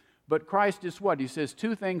free. But Christ is what? He says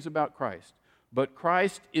two things about Christ. But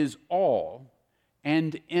Christ is all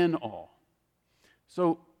and in all.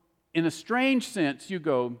 So in a strange sense, you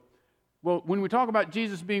go, well, when we talk about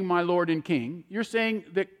Jesus being my Lord and King, you're saying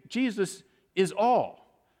that Jesus is all.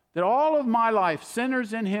 That all of my life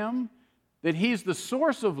centers in Him, that He's the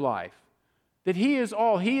source of life, that He is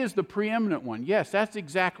all, He is the preeminent one. Yes, that's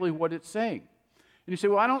exactly what it's saying. And you say,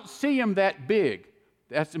 well, I don't see Him that big.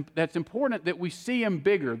 That's important that we see Him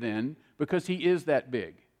bigger then, because He is that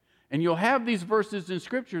big. And you'll have these verses in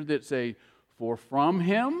Scripture that say, for from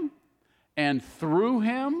Him and through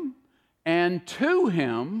Him and to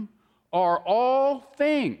Him are all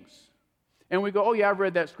things. And we go, oh yeah, I've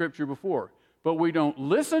read that Scripture before. But we don't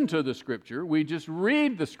listen to the Scripture, we just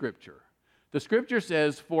read the Scripture. The Scripture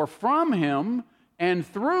says, for from Him and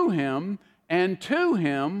through Him and to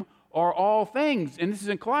Him are all things. And this is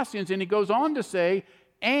in Colossians, and he goes on to say,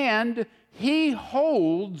 and He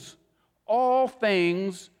holds all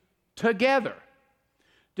things together.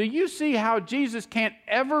 Do you see how Jesus can't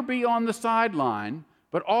ever be on the sideline,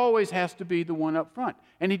 but always has to be the one up front?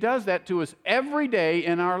 And He does that to us every day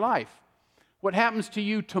in our life. What happens to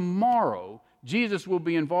you tomorrow, Jesus will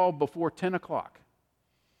be involved before 10 o'clock.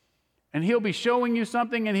 And He'll be showing you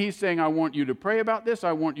something, and He's saying, I want you to pray about this.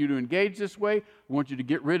 I want you to engage this way. I want you to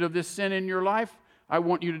get rid of this sin in your life. I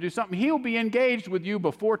want you to do something. He'll be engaged with you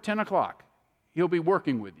before 10 o'clock. He'll be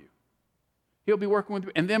working with you. He'll be working with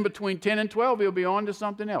you. And then between 10 and 12, He'll be on to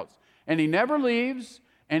something else. And He never leaves,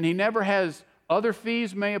 and He never has other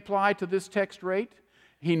fees may apply to this text rate.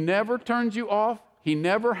 He never turns you off. He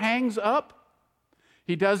never hangs up.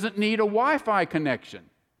 He doesn't need a Wi-Fi connection.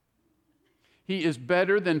 He is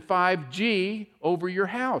better than 5G over your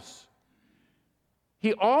house.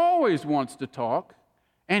 He always wants to talk,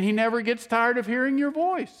 and He never gets tired of hearing your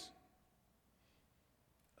voice.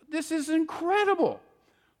 This is incredible.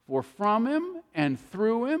 For from Him and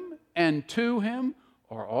through Him and to Him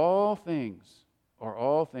are all things,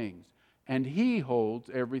 and He holds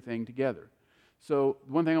everything together. So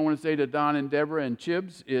one thing I want to say to Don and Deborah and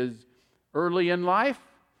Chibs is, early in life,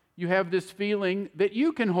 you have this feeling that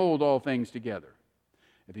you can hold all things together.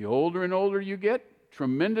 The older and older you get,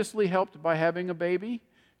 tremendously helped by having a baby,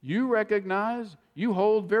 you recognize you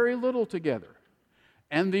hold very little together.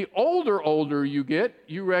 And the older you get,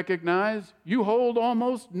 you recognize you hold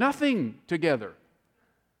almost nothing together.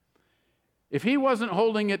 If He wasn't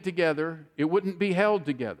holding it together, it wouldn't be held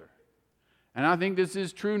together. And I think this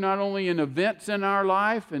is true not only in events in our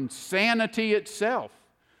life and sanity itself,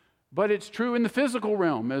 but it's true in the physical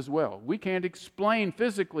realm as well. We can't explain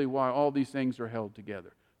physically why all these things are held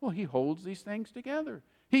together. Well, He holds these things together.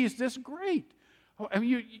 He's this great. I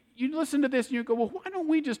mean, you listen to this and you go, well, why don't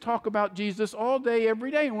we just talk about Jesus all day,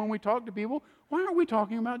 every day? And when we talk to people, why aren't we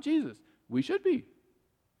talking about Jesus? We should be.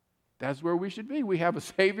 That's where we should be. We have a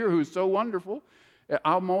Savior who's so wonderful.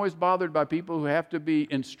 I'm always bothered by people who have to be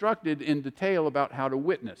instructed in detail about how to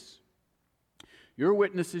witness. Your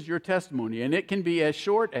witness is your testimony, and it can be as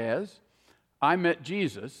short as, I met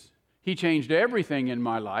Jesus, He changed everything in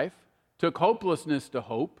my life, took hopelessness to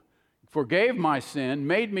hope, forgave my sin,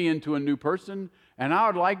 made me into a new person, and I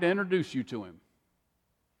would like to introduce you to Him.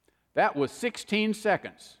 That was 16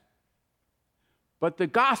 seconds. But the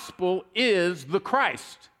gospel is the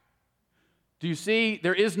Christ. Do you see?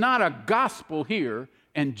 There is not a gospel here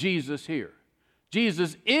and Jesus here.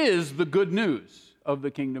 Jesus is the good news of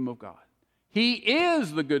the kingdom of God. He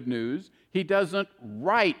is the good news. He doesn't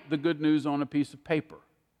write the good news on a piece of paper.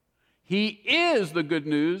 He is the good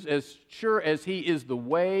news as sure as He is the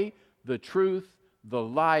way, the truth, the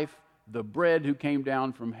life, the bread who came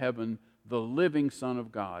down from heaven, the living Son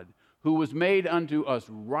of God, who was made unto us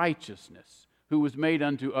righteousness, who was made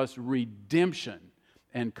unto us redemption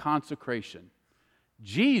and consecration.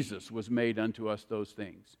 Jesus was made unto us those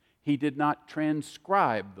things. He did not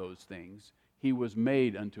transcribe those things. He was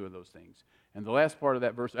made unto those things. And the last part of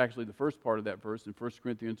that verse, actually the first part of that verse in 1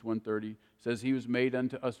 Corinthians 1:30 says He was made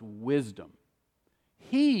unto us wisdom.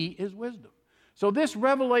 He is wisdom. So this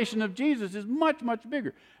revelation of Jesus is much, much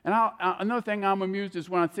bigger. And another thing I'm amused is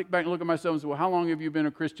when I sit back and look at myself and say, well, how long have you been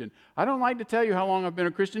a Christian? I don't like to tell you how long I've been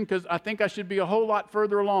a Christian because I think I should be a whole lot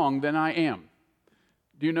further along than I am.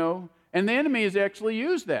 Do you know? And the enemy has actually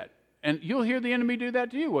used that. And you'll hear the enemy do that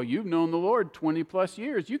to you. Well, you've known the Lord 20 plus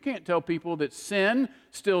years. You can't tell people that sin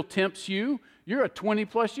still tempts you. You're a 20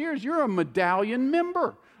 plus years. You're a medallion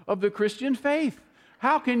member of the Christian faith.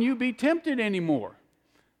 How can you be tempted anymore?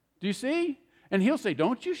 Do you see? And he'll say,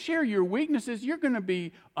 don't you share your weaknesses. You're going to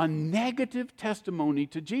be a negative testimony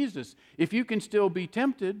to Jesus. If you can still be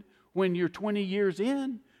tempted when you're 20 years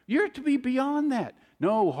in, you're to be beyond that.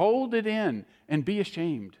 No, hold it in and be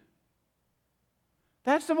ashamed.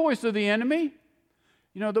 That's the voice of the enemy.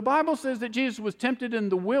 You know, the Bible says that Jesus was tempted in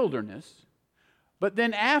the wilderness, but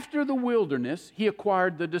then after the wilderness, he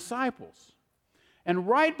acquired the disciples. And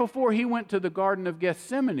right before he went to the Garden of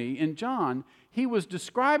Gethsemane in John, he was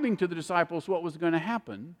describing to the disciples what was going to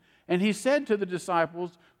happen. And he said to the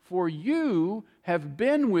disciples, for you have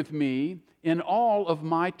been with me in all of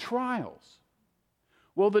my trials.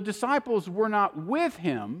 Well, the disciples were not with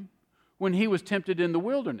him when he was tempted in the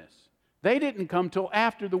wilderness. They didn't come till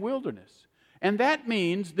after the wilderness. And that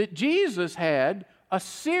means that Jesus had a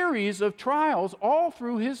series of trials all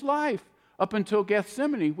through his life up until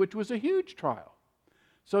Gethsemane, which was a huge trial.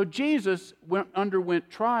 So Jesus underwent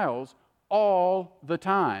trials all the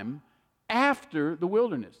time after the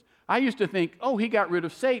wilderness. I used to think, oh, he got rid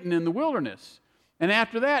of Satan in the wilderness. And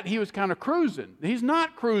after that, he was kind of cruising. He's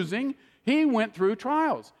not cruising. He went through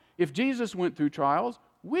trials. If Jesus went through trials,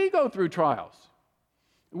 we go through trials.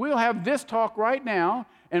 We'll have this talk right now,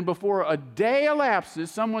 and before a day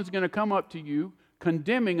elapses, someone's going to come up to you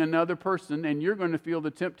condemning another person, and you're going to feel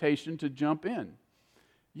the temptation to jump in.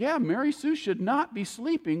 Yeah, Mary Sue should not be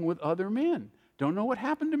sleeping with other men. Don't know what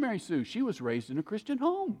happened to Mary Sue. She was raised in a Christian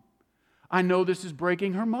home. I know this is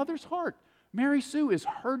breaking her mother's heart. Mary Sue is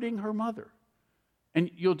hurting her mother. And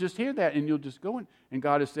you'll just hear that, and you'll just go in. And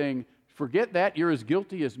God is saying, forget that. You're as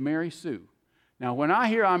guilty as Mary Sue. Now, when I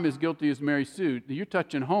hear I'm as guilty as Mary Sue, you're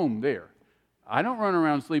touching home there. I don't run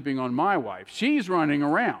around sleeping on my wife. She's running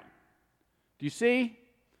around. Do you see?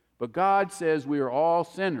 But God says we are all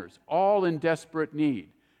sinners, all in desperate need.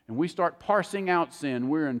 And we start parsing out sin,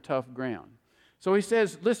 we're in tough ground. So he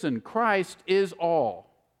says, listen, Christ is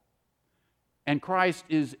all. And Christ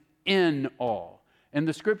is in all. And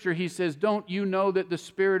the scripture, he says, don't you know that the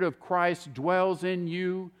Spirit of Christ dwells in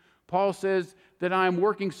you? Paul says that I'm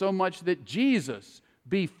working so much that Jesus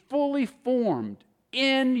be fully formed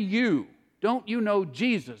in you. Don't you know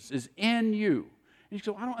Jesus is in you? And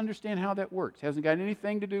you go, I don't understand how that works. It hasn't got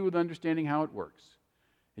anything to do with understanding how it works.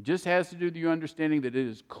 It just has to do with you understanding that it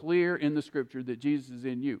is clear in the scripture that Jesus is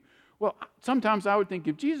in you. Well, sometimes I would think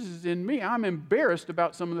if Jesus is in me, I'm embarrassed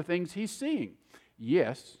about some of the things he's seeing.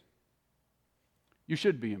 Yes, you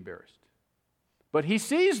should be embarrassed. But he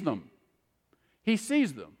sees them. He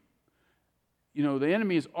sees them. You know, the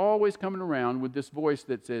enemy is always coming around with this voice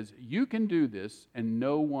that says, you can do this and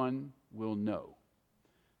no one will know.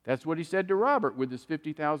 That's what he said to Robert with his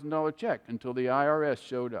 $50,000 check until the IRS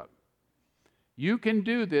showed up. You can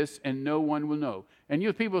do this and no one will know. And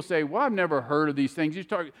you people say, well, I've never heard of these things.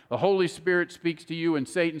 The Holy Spirit speaks to you and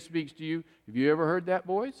Satan speaks to you. Have you ever heard that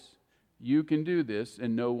voice? You can do this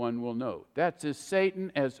and no one will know. That's as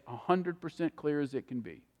Satan as 100% clear as it can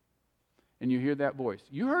be. And you hear that voice.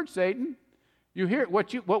 You heard Satan. You hear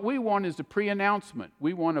what we want is a pre-announcement.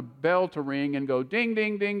 We want a bell to ring and go ding,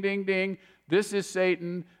 ding, ding, ding, ding. This is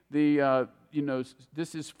Satan.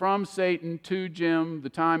 This is from Satan to Jim. The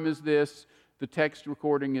time is this. The text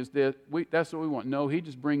recording is this. That's what we want. No, he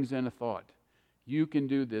just brings in a thought. You can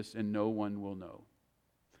do this and no one will know.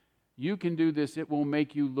 You can do this. It will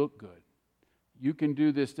make you look good. You can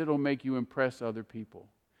do this. It'll make you impress other people.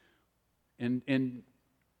 And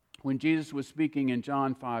when Jesus was speaking in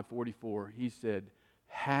John 5:44, he said,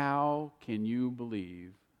 how can you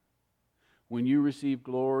believe when you receive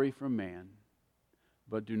glory from man,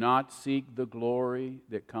 but do not seek the glory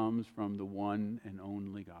that comes from the one and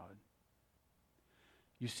only God?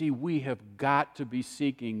 You see, we have got to be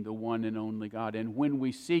seeking the one and only God. And when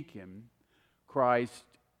we seek him, Christ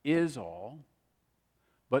is all.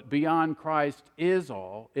 But beyond Christ is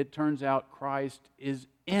all, it turns out Christ is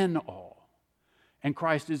in all. And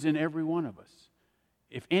Christ is in every one of us.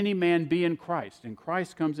 If any man be in Christ, and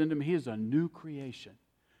Christ comes into him, he is a new creation.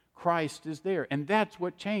 Christ is there, and that's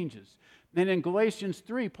what changes. Then in Galatians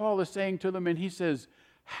 3, Paul is saying to them, and he says,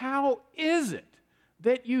 how is it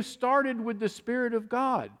that you started with the Spirit of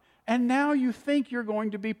God, and now you think you're going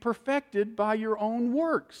to be perfected by your own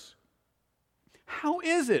works? How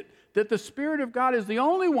is it that the Spirit of God is the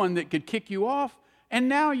only one that could kick you off. And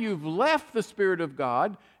now you've left the Spirit of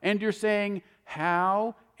God, and you're saying,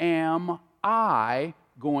 how am I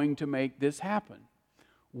going to make this happen?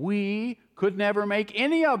 We could never make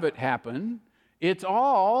any of it happen. It's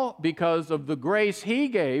all because of the grace He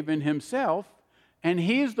gave in Himself, and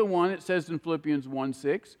He's the one, it says in Philippians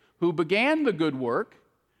 1:6, who began the good work.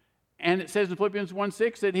 And it says in Philippians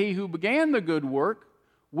 1:6 that He who began the good work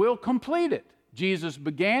will complete it. Jesus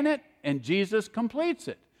began it, and Jesus completes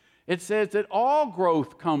it. It says that all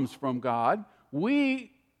growth comes from God.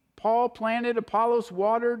 Paul planted, Apollos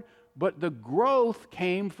watered, but the growth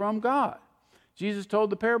came from God. Jesus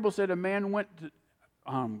told the parable, said a man went to,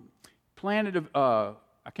 planted, I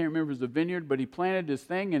can't remember if it was a vineyard, but he planted this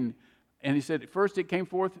thing, and he said, at first it came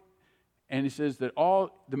forth, and he says that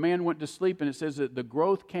the man went to sleep, and it says that the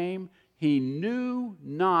growth came, he knew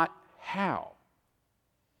not how.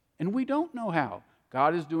 And we don't know how.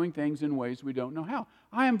 God is doing things in ways we don't know how.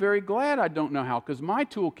 I am very glad I don't know how, because my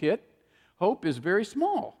toolkit, hope, is very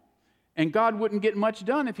small. And God wouldn't get much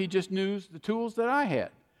done if He just knew the tools that I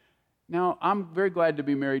had. Now, I'm very glad to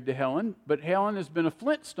be married to Helen, but Helen has been a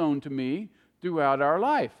flintstone to me throughout our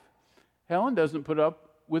life. Helen doesn't put up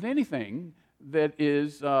with anything that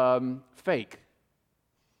is fake.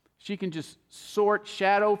 She can just sort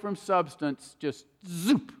shadow from substance, just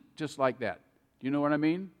zoop, just like that. Do you know what I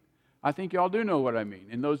mean? I think y'all do know what I mean.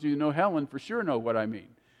 And those of you who know Helen for sure know what I mean.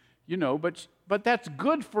 You know, but that's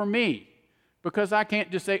good for me, because I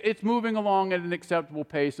can't just say, it's moving along at an acceptable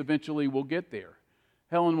pace, eventually we'll get there.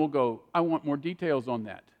 Helen will go, I want more details on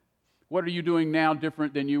that. What are you doing now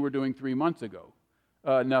different than you were doing 3 months ago?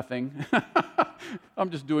 Nothing. I'm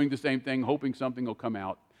just doing the same thing, hoping something will come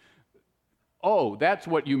out. Oh, that's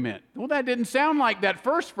what you meant. Well, that didn't sound like that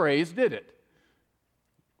first phrase, did it?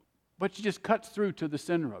 But she just cuts through to the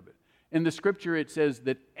center of it. In the scripture, it says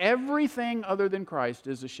that everything other than Christ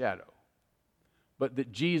is a shadow, but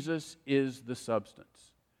that Jesus is the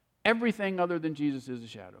substance. Everything other than Jesus is a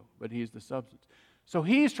shadow, but He's the substance. So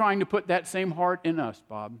He's trying to put that same heart in us,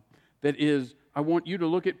 Bob, that is, I want you to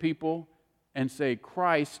look at people and say,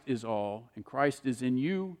 Christ is all, and Christ is in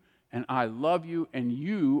you, and I love you, and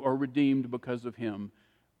you are redeemed because of Him,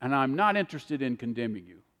 and I'm not interested in condemning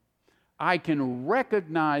you. I can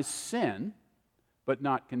recognize sin, but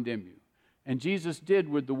not condemn you. And Jesus did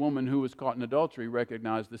with the woman who was caught in adultery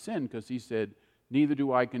recognize the sin, because He said, neither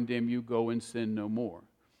do I condemn you, go and sin no more.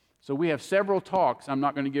 So we have several talks, I'm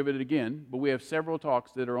not going to give it again, but we have several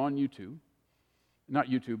talks that are on YouTube. Not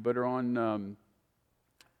YouTube, but are on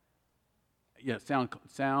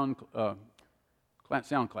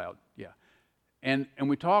SoundCloud, yeah. And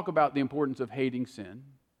we talk about the importance of hating sin.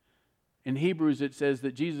 In Hebrews, it says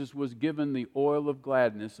that Jesus was given the oil of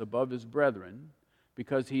gladness above His brethren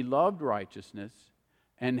because He loved righteousness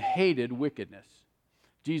and hated wickedness.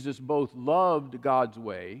 Jesus both loved God's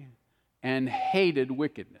way and hated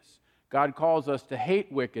wickedness. God calls us to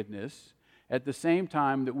hate wickedness at the same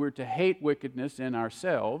time that we're to hate wickedness in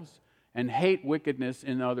ourselves and hate wickedness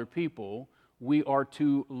in other people. We are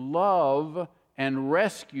to love and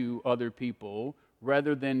rescue other people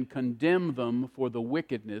rather than condemn them for the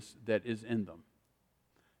wickedness that is in them.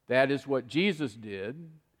 That is what Jesus did.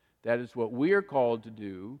 That is what we are called to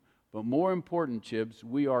do. But more important, Chibs,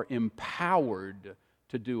 we are empowered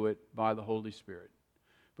to do it by the Holy Spirit.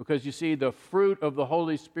 Because you see, the fruit of the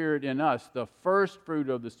Holy Spirit in us, the first fruit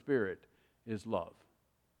of the Spirit, is love.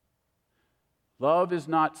 Love is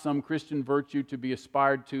not some Christian virtue to be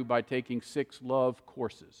aspired to by taking 6 love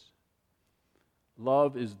courses.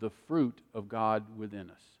 Love is the fruit of God within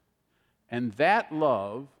us. And that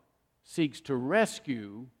love seeks to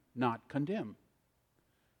rescue, not condemn.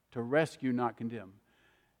 To rescue, not condemn.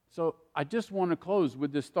 So I just want to close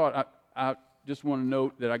with this thought. I just want to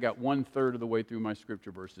note that I got 1/3 of the way through my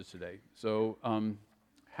scripture verses today. So,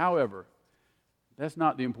 however, that's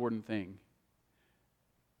not the important thing.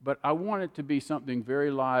 But I want it to be something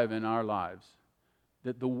very live in our lives,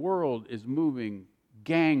 that the world is moving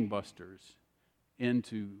gangbusters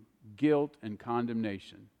into guilt and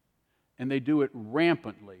condemnation. And they do it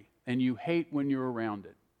rampantly, and you hate when you're around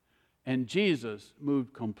it. And Jesus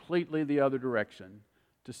moved completely the other direction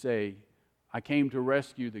to say, I came to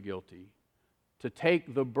rescue the guilty, to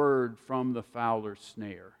take the bird from the fowler's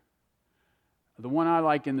snare. The one I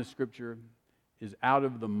like in the scripture is out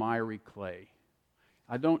of the miry clay.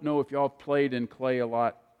 I don't know if y'all played in clay a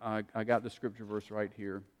lot. I got the scripture verse right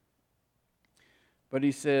here. But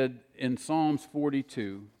he said in Psalms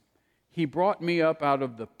 42, He brought me up out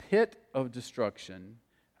of the pit of destruction,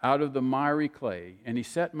 out of the miry clay, and He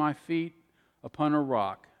set my feet upon a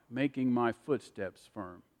rock, making my footsteps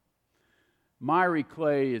firm. miry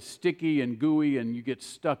clay is sticky and gooey and you get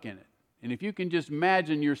stuck in it. And if you can just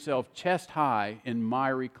imagine yourself chest high in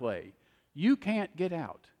miry clay, you can't get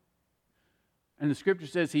out. And the scripture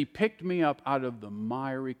says he picked me up out of the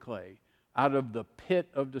miry clay, out of the pit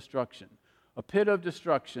of destruction. A pit of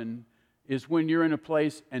destruction is when you're in a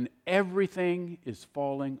place and everything is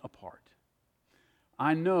falling apart.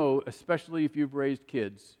 I know, especially if you've raised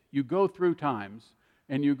kids, you go through times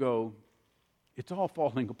and you go, it's all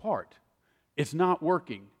falling apart. It's not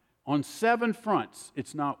working. On 7 fronts,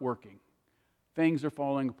 it's not working. Things are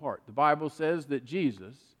falling apart. The Bible says that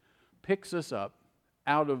Jesus picks us up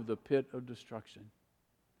out of the pit of destruction.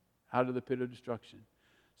 Out of the pit of destruction.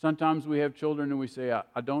 Sometimes we have children and we say,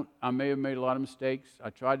 I may have made a lot of mistakes. I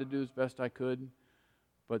tried to do as best I could.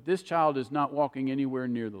 But this child is not walking anywhere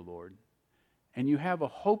near the Lord. And you have a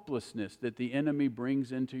hopelessness that the enemy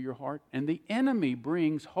brings into your heart. And the enemy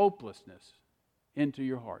brings hopelessness into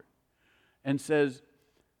your heart. And says,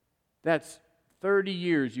 that's 30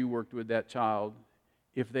 years you worked with that child.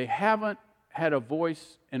 If they haven't had a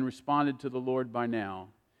voice and responded to the Lord by now,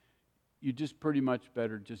 you just pretty much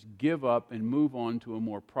better just give up and move on to a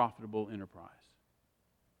more profitable enterprise.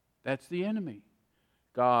 That's the enemy.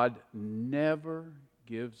 God never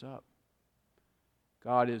gives up.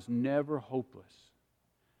 God is never hopeless.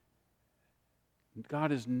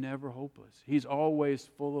 God is never hopeless. He's always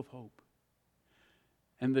full of hope.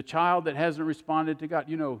 And the child that hasn't responded to God,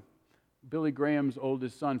 you know, Billy Graham's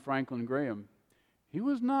oldest son, Franklin Graham, he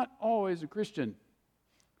was not always a Christian.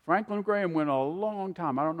 Franklin Graham went a long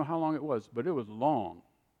time. I don't know how long it was, but it was long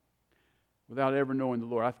without ever knowing the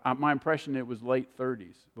Lord. My impression, it was late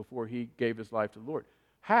 30s before he gave his life to the Lord.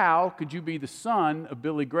 How could you be the son of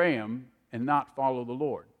Billy Graham and not follow the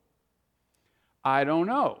Lord? I don't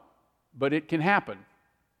know, but it can happen.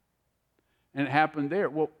 And it happened there.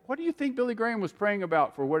 Well, what do you think Billy Graham was praying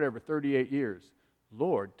about for 38 years?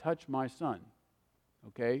 Lord, touch my son.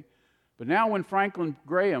 Okay? But now when Franklin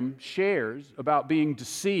Graham shares about being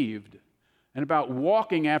deceived and about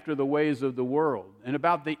walking after the ways of the world and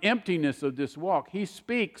about the emptiness of this walk, he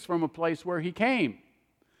speaks from a place where he came.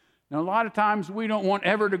 Now, a lot of times we don't want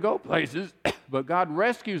ever to go places, but God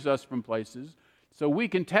rescues us from places so we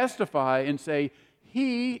can testify and say,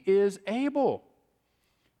 He is able.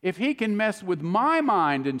 If He can mess with my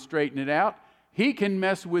mind and straighten it out, He can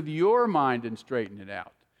mess with your mind and straighten it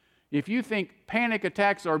out. If you think panic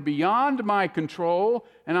attacks are beyond my control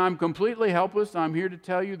and I'm completely helpless, I'm here to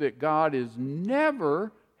tell you that God is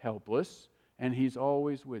never helpless and He's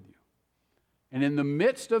always with you. And in the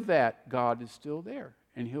midst of that, God is still there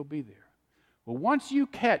and He'll be there. Well, once you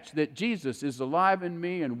catch that Jesus is alive in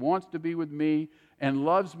me and wants to be with me and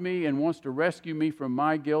loves me and wants to rescue me from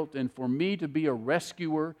my guilt and for me to be a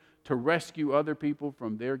rescuer, to rescue other people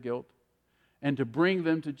from their guilt and to bring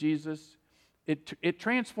them to Jesus, it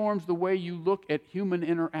transforms the way you look at human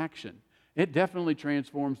interaction. It definitely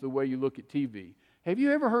transforms the way you look at TV. Have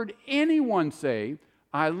you ever heard anyone say,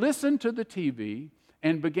 I listened to the TV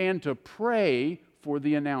and began to pray for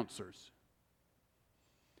the announcers?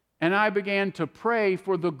 And I began to pray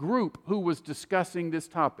for the group who was discussing this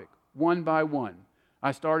topic, one by one.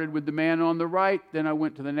 I started with the man on the right, then I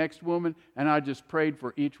went to the next woman, and I just prayed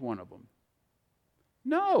for each one of them.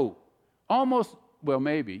 No. Almost, well,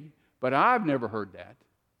 maybe, but I've never heard that.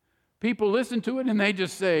 People listen to it and they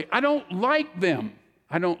just say, I don't like them.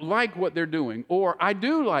 I don't like what they're doing. Or I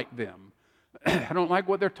do like them. I don't like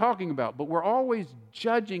what they're talking about. But we're always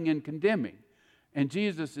judging and condemning. And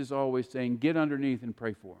Jesus is always saying, get underneath and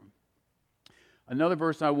pray for them. Another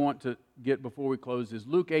verse I want to get before we close is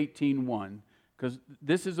Luke 18:1, because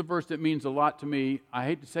this is a verse that means a lot to me. I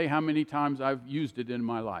hate to say how many times I've used it in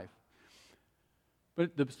my life.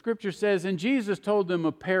 But the scripture says, and Jesus told them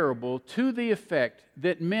a parable to the effect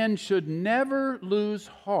that men should never lose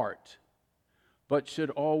heart, but should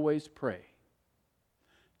always pray.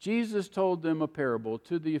 Jesus told them a parable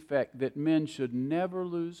to the effect that men should never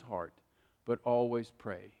lose heart, but always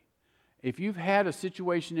pray. If you've had a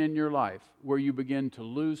situation in your life where you begin to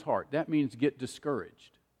lose heart, that means get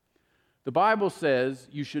discouraged. The Bible says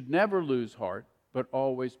you should never lose heart, but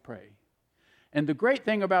always pray. And the great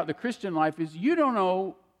thing about the Christian life is you don't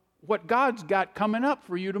know what God's got coming up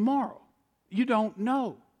for you tomorrow. You don't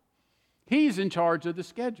know. He's in charge of the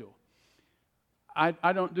schedule.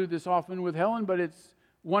 I don't do this often with Helen, but it's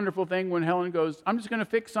a wonderful thing when Helen goes, I'm just going to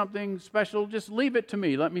fix something special. Just leave it to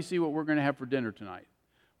me. Let me see what we're going to have for dinner tonight.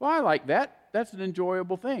 Well, I like that. That's an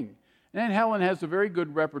enjoyable thing. And Helen has a very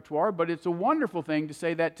good repertoire, but it's a wonderful thing to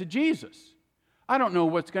say that to Jesus. I don't know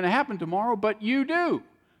what's going to happen tomorrow, but you do.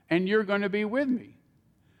 And you're going to be with me.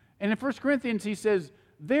 And in 1 Corinthians, he says,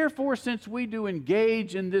 therefore, since we do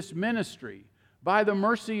engage in this ministry, by the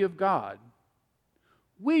mercy of God,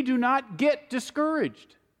 we do not get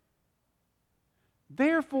discouraged.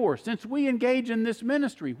 Therefore, since we engage in this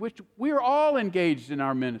ministry, which we are all engaged in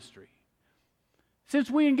our ministry, since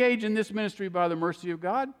we engage in this ministry by the mercy of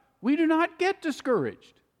God, we do not get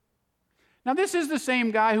discouraged. Now, this is the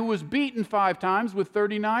same guy who was beaten 5 times with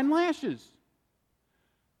 39 lashes.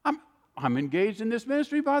 I'm engaged in this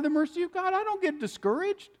ministry by the mercy of God. I don't get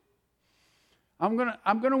discouraged. I'm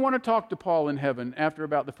gonna want to talk to Paul in heaven after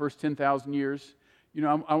about the first 10,000 years. You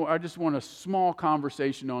know, I just want a small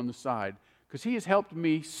conversation on the side because he has helped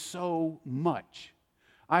me so much.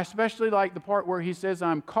 I especially like the part where he says,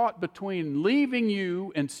 I'm caught between leaving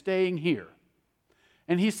you and staying here.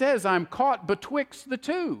 And he says, I'm caught betwixt the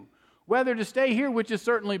two, whether to stay here, which is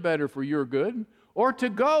certainly better for your good, or to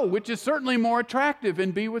go, which is certainly more attractive,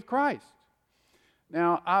 and be with Christ.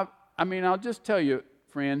 Now, I'll just tell you,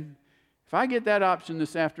 friend, if I get that option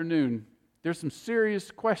this afternoon, there's some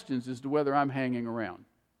serious questions as to whether I'm hanging around.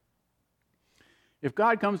 If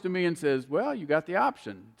God comes to me and says, well, you got the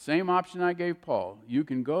option, same option I gave Paul, you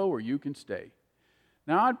can go or you can stay.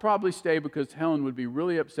 Now, I'd probably stay because Helen would be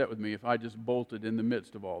really upset with me if I just bolted in the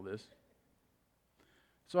midst of all this.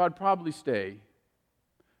 So I'd probably stay.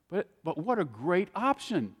 But what a great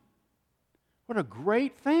option. What a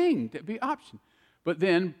great thing to be option. But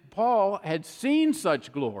then Paul had seen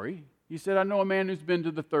such glory. He said, I know a man who's been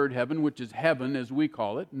to the third heaven, which is heaven as we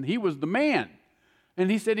call it, and he was the man.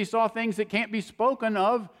 And he said he saw things that can't be spoken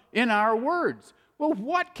of in our words. Well,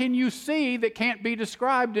 what can you see that can't be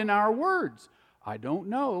described in our words? I don't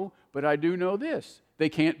know, but I do know this. They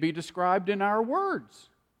can't be described in our words.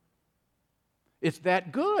 It's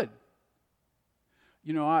that good.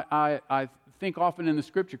 You know, I think often in the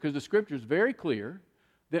Scripture, because the Scripture is very clear,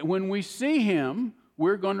 that when we see Him,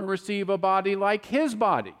 we're going to receive a body like His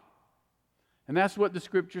body. And that's what the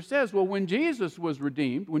Scripture says. Well, when Jesus was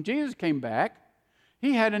redeemed, when Jesus came back,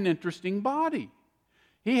 He had an interesting body.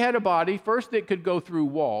 He had a body, first, that could go through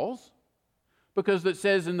walls, because it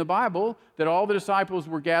says in the Bible that all the disciples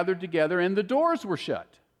were gathered together and the doors were shut.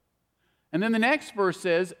 And then the next verse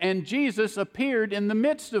says, and Jesus appeared in the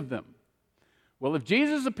midst of them. Well, if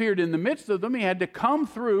Jesus appeared in the midst of them, He had to come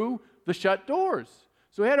through the shut doors.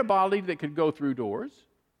 So He had a body that could go through doors.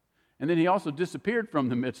 And then He also disappeared from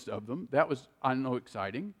the midst of them. That was, I know,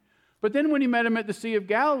 exciting. But then when He met him at the Sea of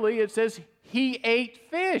Galilee, it says He ate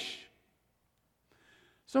fish.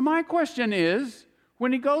 So my question is,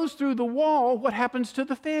 when He goes through the wall, what happens to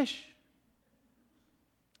the fish?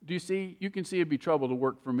 Do you see? You can see it'd be trouble to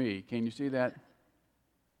work for me. Can you see that?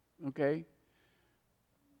 Okay.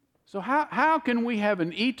 So how can we have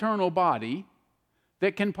an eternal body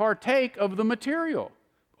that can partake of the material?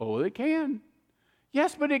 Oh, it can.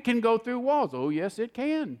 Yes, but it can go through walls. Oh, yes, it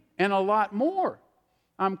can. And a lot more.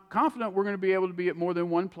 I'm confident we're going to be able to be at more than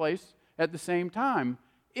one place at the same time,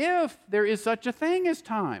 if there is such a thing as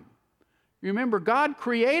time. Remember, God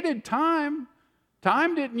created time.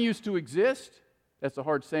 Time didn't used to exist. That's a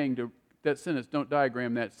hard saying to that sentence. Don't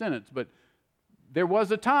diagram that sentence. But there was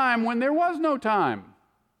a time when there was no time.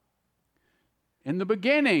 In the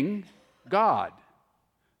beginning, God.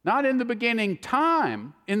 Not in the beginning,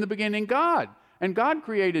 time. In the beginning, God. And God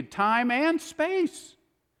created time and space.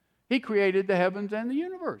 He created the heavens and the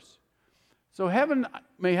universe. So heaven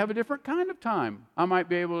may have a different kind of time. I might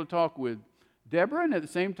be able to talk with Deborah and at the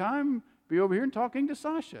same time be over here and talking to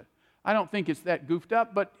Sasha. I don't think it's that goofed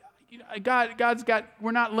up, but God's got,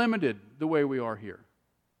 we're not limited the way we are here.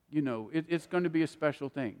 You know, it's going to be a special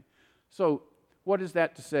thing. So what is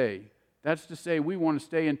that to say? That's to say we want to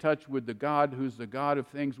stay in touch with the God who's the God of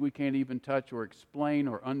things we can't even touch or explain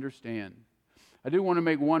or understand. I do want to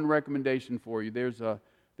make one recommendation for you. There's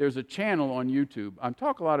a channel on YouTube. I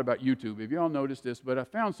talk a lot about YouTube, if you all noticed this, but I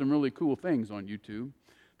found some really cool things on YouTube.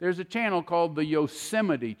 There's a channel called the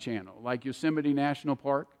Yosemite Channel, like Yosemite National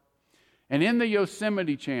Park. And in the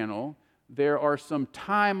Yosemite Channel, there are some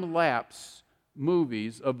time-lapse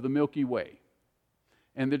movies of the Milky Way.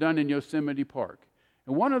 And they're done in Yosemite Park.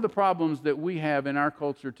 And one of the problems that we have in our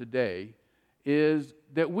culture today is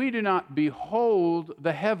that we do not behold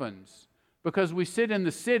the heavens, because we sit in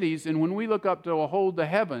the cities, and when we look up to behold the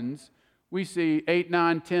heavens, we see 8,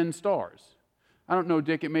 9, 10 stars. I don't know,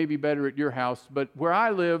 Dick, it may be better at your house, but where I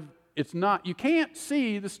live, it's not, you can't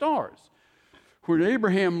see the stars. When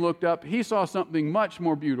Abraham looked up, he saw something much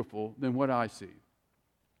more beautiful than what I see.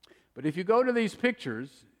 But if you go to these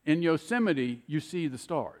pictures in Yosemite, you see the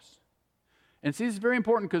stars. And see, this is very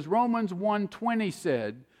important because Romans 1:20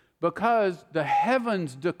 said, because the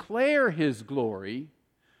heavens declare His glory,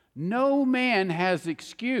 no man has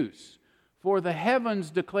excuse. For the heavens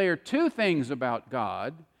declare two things about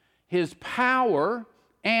God, His power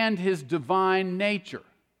and His divine nature.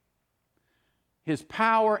 His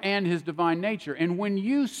power and His divine nature. And when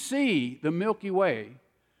you see the Milky Way,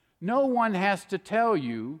 no one has to tell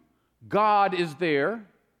you God is there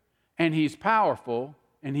and He's powerful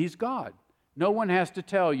and He's God. No one has to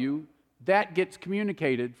tell you. That gets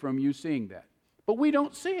communicated from you seeing that. But we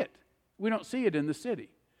don't see it. We don't see it in the city.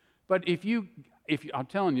 But if I'm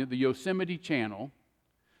telling you, the Yosemite Channel,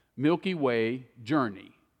 Milky Way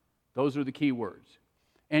journey, those are the key words.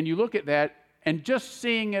 And you look at that, and just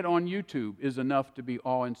seeing it on YouTube is enough to be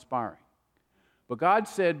awe-inspiring. But God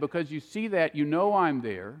said, because you see that, you know I'm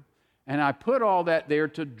there, and I put all that there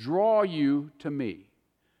to draw you to me.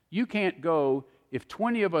 You can't go, if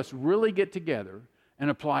 20 of us really get together and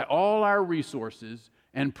apply all our resources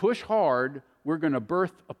and push hard, we're going to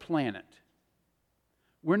birth a planet.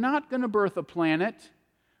 We're not going to birth a planet.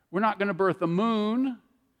 We're not going to birth a moon.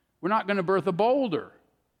 We're not going to birth a boulder.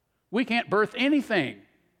 We can't birth anything.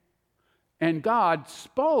 And God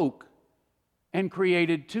spoke and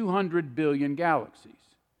created 200 billion galaxies.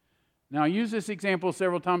 Now, I use this example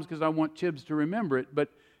several times because I want Chibs to remember it, but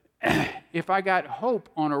if I got Hope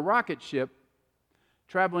on a rocket ship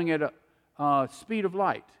traveling at a speed of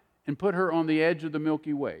light and put her on the edge of the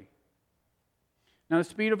Milky Way. Now, the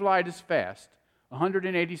speed of light is fast,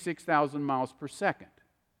 186,000 miles per second.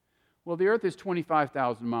 Well, the Earth is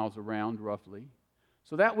 25,000 miles around, roughly.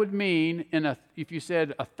 So that would mean, if you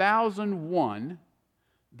said 1,001,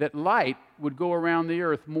 that light would go around the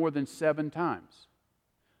Earth more than 7 times.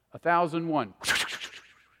 1,001.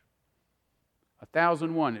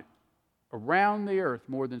 1,001 around the Earth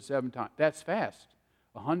more than 7 times. That's fast.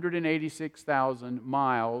 186,000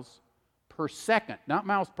 miles per second, not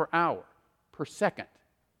miles per hour, per second.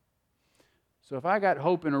 So if I got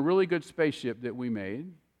Hope in a really good spaceship that we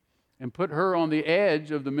made and put her on the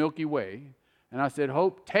edge of the Milky Way, and I said,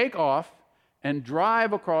 Hope, take off and fly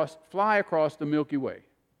across the Milky Way.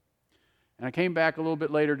 And I came back a little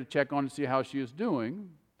bit later to check on to see how she was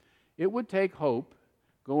doing. It would take Hope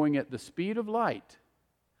going at the speed of light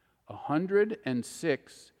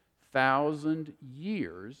 106,000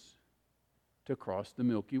 years to cross the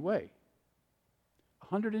Milky Way.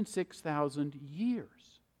 106,000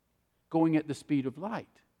 years going at the speed of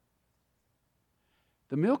light.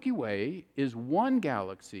 The Milky Way is one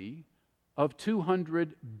galaxy of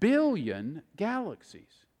 200 billion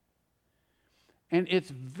galaxies. And it's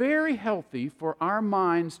very healthy for our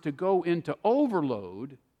minds to go into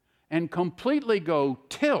overload and completely go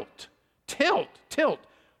tilt.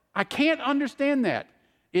 I can't understand that.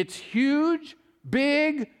 It's huge,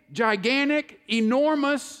 big, gigantic,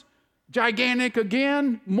 enormous, gigantic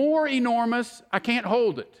again, more enormous. I can't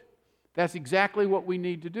hold it. That's exactly what we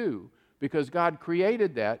need to do, because God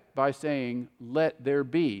created that by saying, let there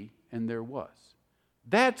be, and there was.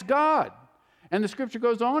 That's God. And the scripture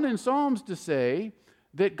goes on in Psalms to say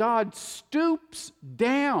that God stoops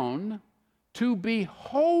down to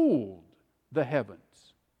behold the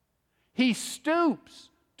heavens. He stoops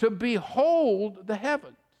to behold the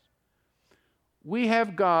heavens. We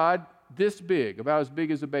have God this big, about as big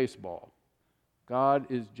as a baseball. God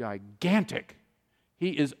is gigantic.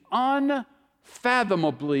 He is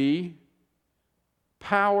unfathomably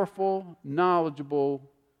powerful, knowledgeable,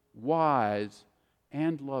 wise,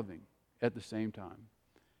 and loving at the same time.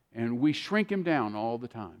 And we shrink Him down all the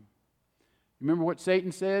time. Remember what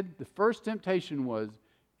Satan said? The first temptation was,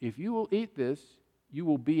 if you will eat this, you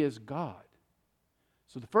will be as God.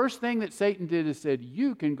 So the first thing that Satan did is said,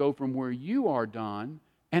 you can go from where you are, Don,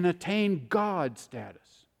 and attain God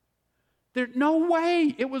status. There's no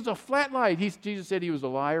way. It was a flat lie. Jesus said He was a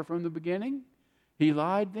liar from the beginning. He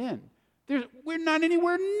lied then. We're not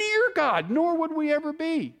anywhere near God, nor would we ever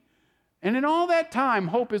be. And in all that time,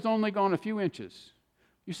 Hope has only gone a few inches.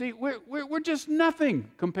 You see, we're just nothing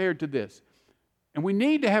compared to this. And we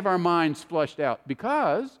need to have our minds flushed out,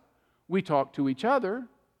 because we talk to each other,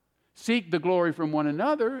 seek the glory from one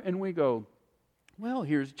another, and we go, well,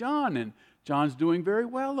 here's John, and John's doing very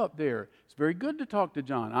well up there. It's very good to talk to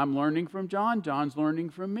John. I'm learning from John. John's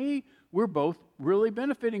learning from me. We're both really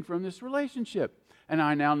benefiting from this relationship. And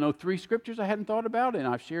I now know 3 scriptures I hadn't thought about, and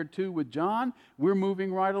I've shared 2 with John. We're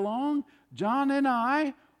moving right along. John and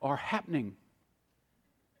I are happening.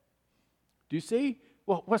 Do you see?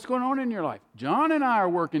 Well, what's going on in your life? John and I are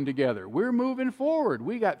working together. We're moving forward.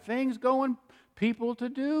 We got things going, people to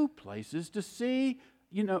do, places to see,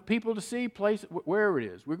 people to see, place, wherever it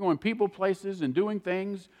is. We're going people, places, and doing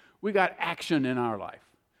things. We got action in our life,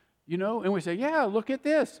 and we say, yeah, look at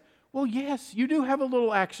this. Well, yes, you do have a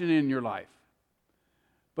little action in your life.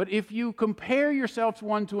 But if you compare yourselves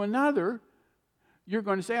one to another, you're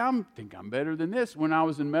going to say, I think I'm better than this. When I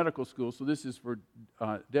was in medical school, so this is for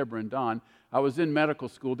Deborah and Don, I was in medical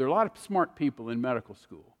school. There are a lot of smart people in medical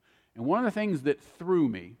school. And one of the things that threw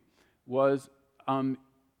me was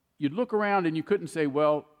you'd look around and you couldn't say,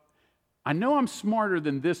 well, I know I'm smarter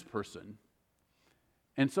than this person.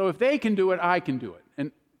 And so if they can do it, I can do it.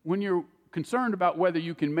 And when you're concerned about whether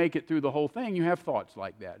you can make it through the whole thing, you have thoughts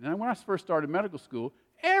like that. And when I first started medical school,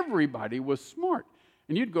 everybody was smart.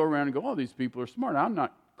 And you'd go around and go, oh, these people are smart. I'm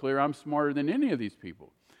not clear I'm smarter than any of these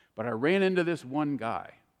people. But I ran into this one guy,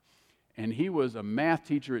 and he was a math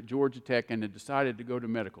teacher at Georgia Tech and had decided to go to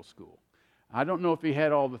medical school. I don't know if he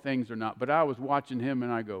had all the things or not, but I was watching him,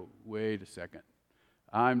 and I go, wait a second.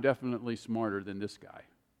 I'm definitely smarter than this guy.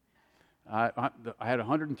 I had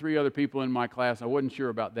 103 other people in my class. I wasn't sure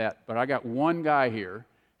about that, but I got one guy here.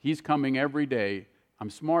 He's coming every day. I'm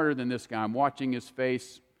smarter than this guy. I'm watching his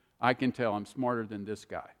face. I can tell I'm smarter than this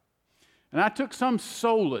guy. And I took some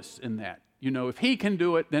solace in that. You know, if he can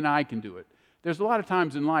do it, then I can do it. There's a lot of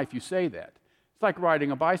times in life you say that. It's like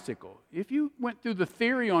riding a bicycle. If you went through the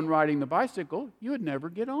theory on riding the bicycle, you would never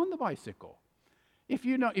get on the bicycle. If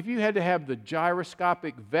you had to have the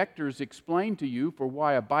gyroscopic vectors explained to you for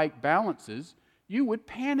why a bike balances, you would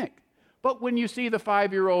panic. But when you see the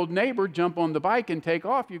 5-year-old neighbor jump on the bike and take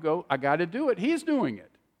off, you go, I got to do it. He's doing it.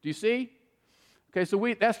 Do you see? Okay,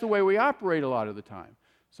 so that's the way we operate a lot of the time.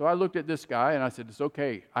 So I looked at this guy and I said, it's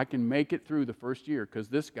okay. I can make it through the first year because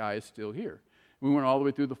this guy is still here. We went all the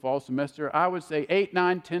way through the fall semester. I would say 8,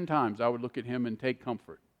 9, 10 times I would look at him and take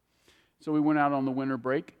comfort. So we went out on the winter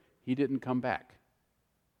break. He didn't come back.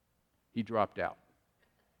 He dropped out.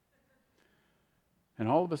 And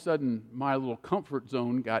all of a sudden, my little comfort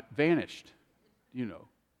zone got vanished, you know.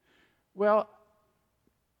 Well,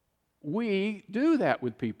 we do that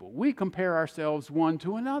with people. We compare ourselves one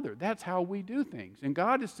to another. That's how we do things. And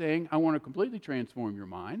God is saying, I want to completely transform your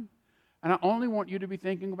mind, and I only want you to be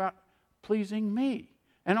thinking about pleasing me.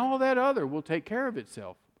 And all that other will take care of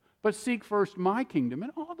itself. But seek first my kingdom,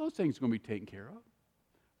 and all those things are going to be taken care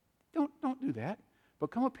of. Don't do that. But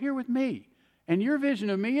come up here with me and your vision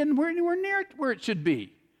of me, and we're anywhere near where it should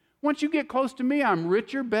be. Once you get close to me, I'm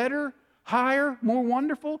richer, better, higher, more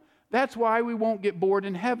wonderful. That's why we won't get bored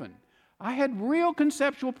in heaven. I had real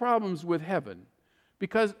conceptual problems with heaven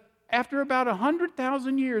because after about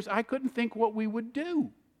 100,000 years, I couldn't think what we would do.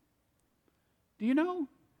 Do you know?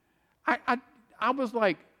 I was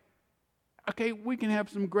like, okay, we can have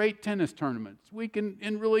some great tennis tournaments. We can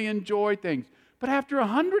really enjoy things. But after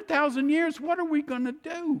 100,000 years, what are we going to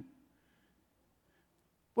do?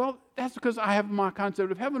 Well, that's because my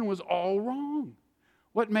concept of heaven was all wrong.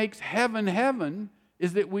 What makes heaven heaven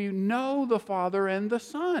is that we know the Father and the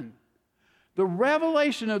Son. The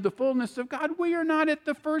revelation of the fullness of God, we are not at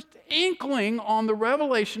the first inkling on the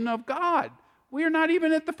revelation of God. We are not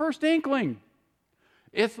even at the first inkling.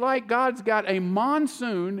 It's like God's got a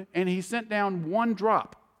monsoon and He sent down one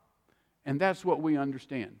drop. And that's what we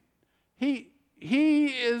understand. He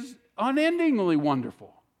is unendingly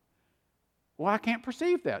wonderful. Well, I can't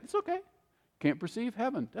perceive that. It's okay. Can't perceive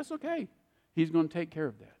heaven. That's okay. He's going to take care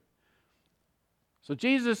of that. So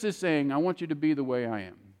Jesus is saying, I want you to be the way I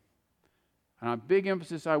am. And a big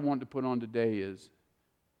emphasis I want to put on today is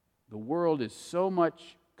the world is so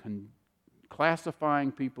much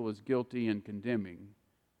classifying people as guilty and condemning.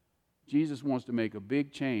 Jesus wants to make a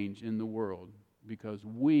big change in the world because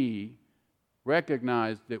we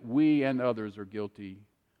recognize that we and others are guilty,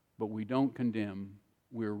 but we don't condemn.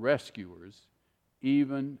 We're rescuers,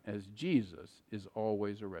 even as Jesus is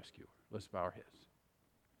always a rescuer. Let's bow our heads.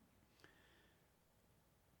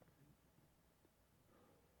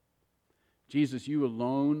 Jesus, you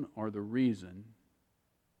alone are the reason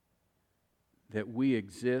that we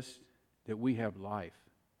exist, that we have life,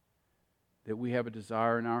 that we have a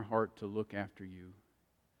desire in our heart to look after you.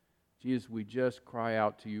 Jesus, we just cry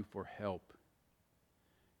out to you for help.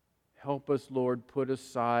 Help us, Lord, put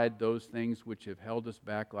aside those things which have held us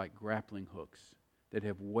back like grappling hooks, that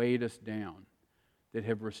have weighed us down, that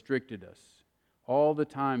have restricted us. All the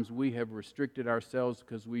times we have restricted ourselves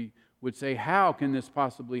because we would say, how can this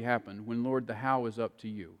possibly happen? When, Lord, the how is up to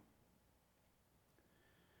you.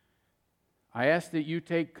 I ask that you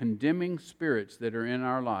take condemning spirits that are in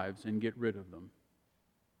our lives and get rid of them.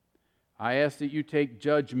 I ask that you take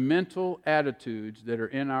judgmental attitudes that are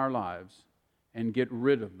in our lives and get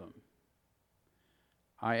rid of them.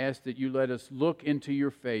 I ask that you let us look into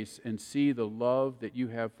your face and see the love that you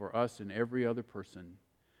have for us and every other person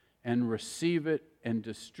and receive it and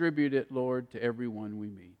distribute it, Lord, to everyone we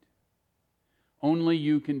meet. Only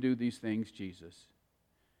you can do these things, Jesus.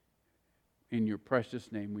 In your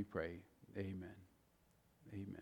precious name we pray. Amen. Amen.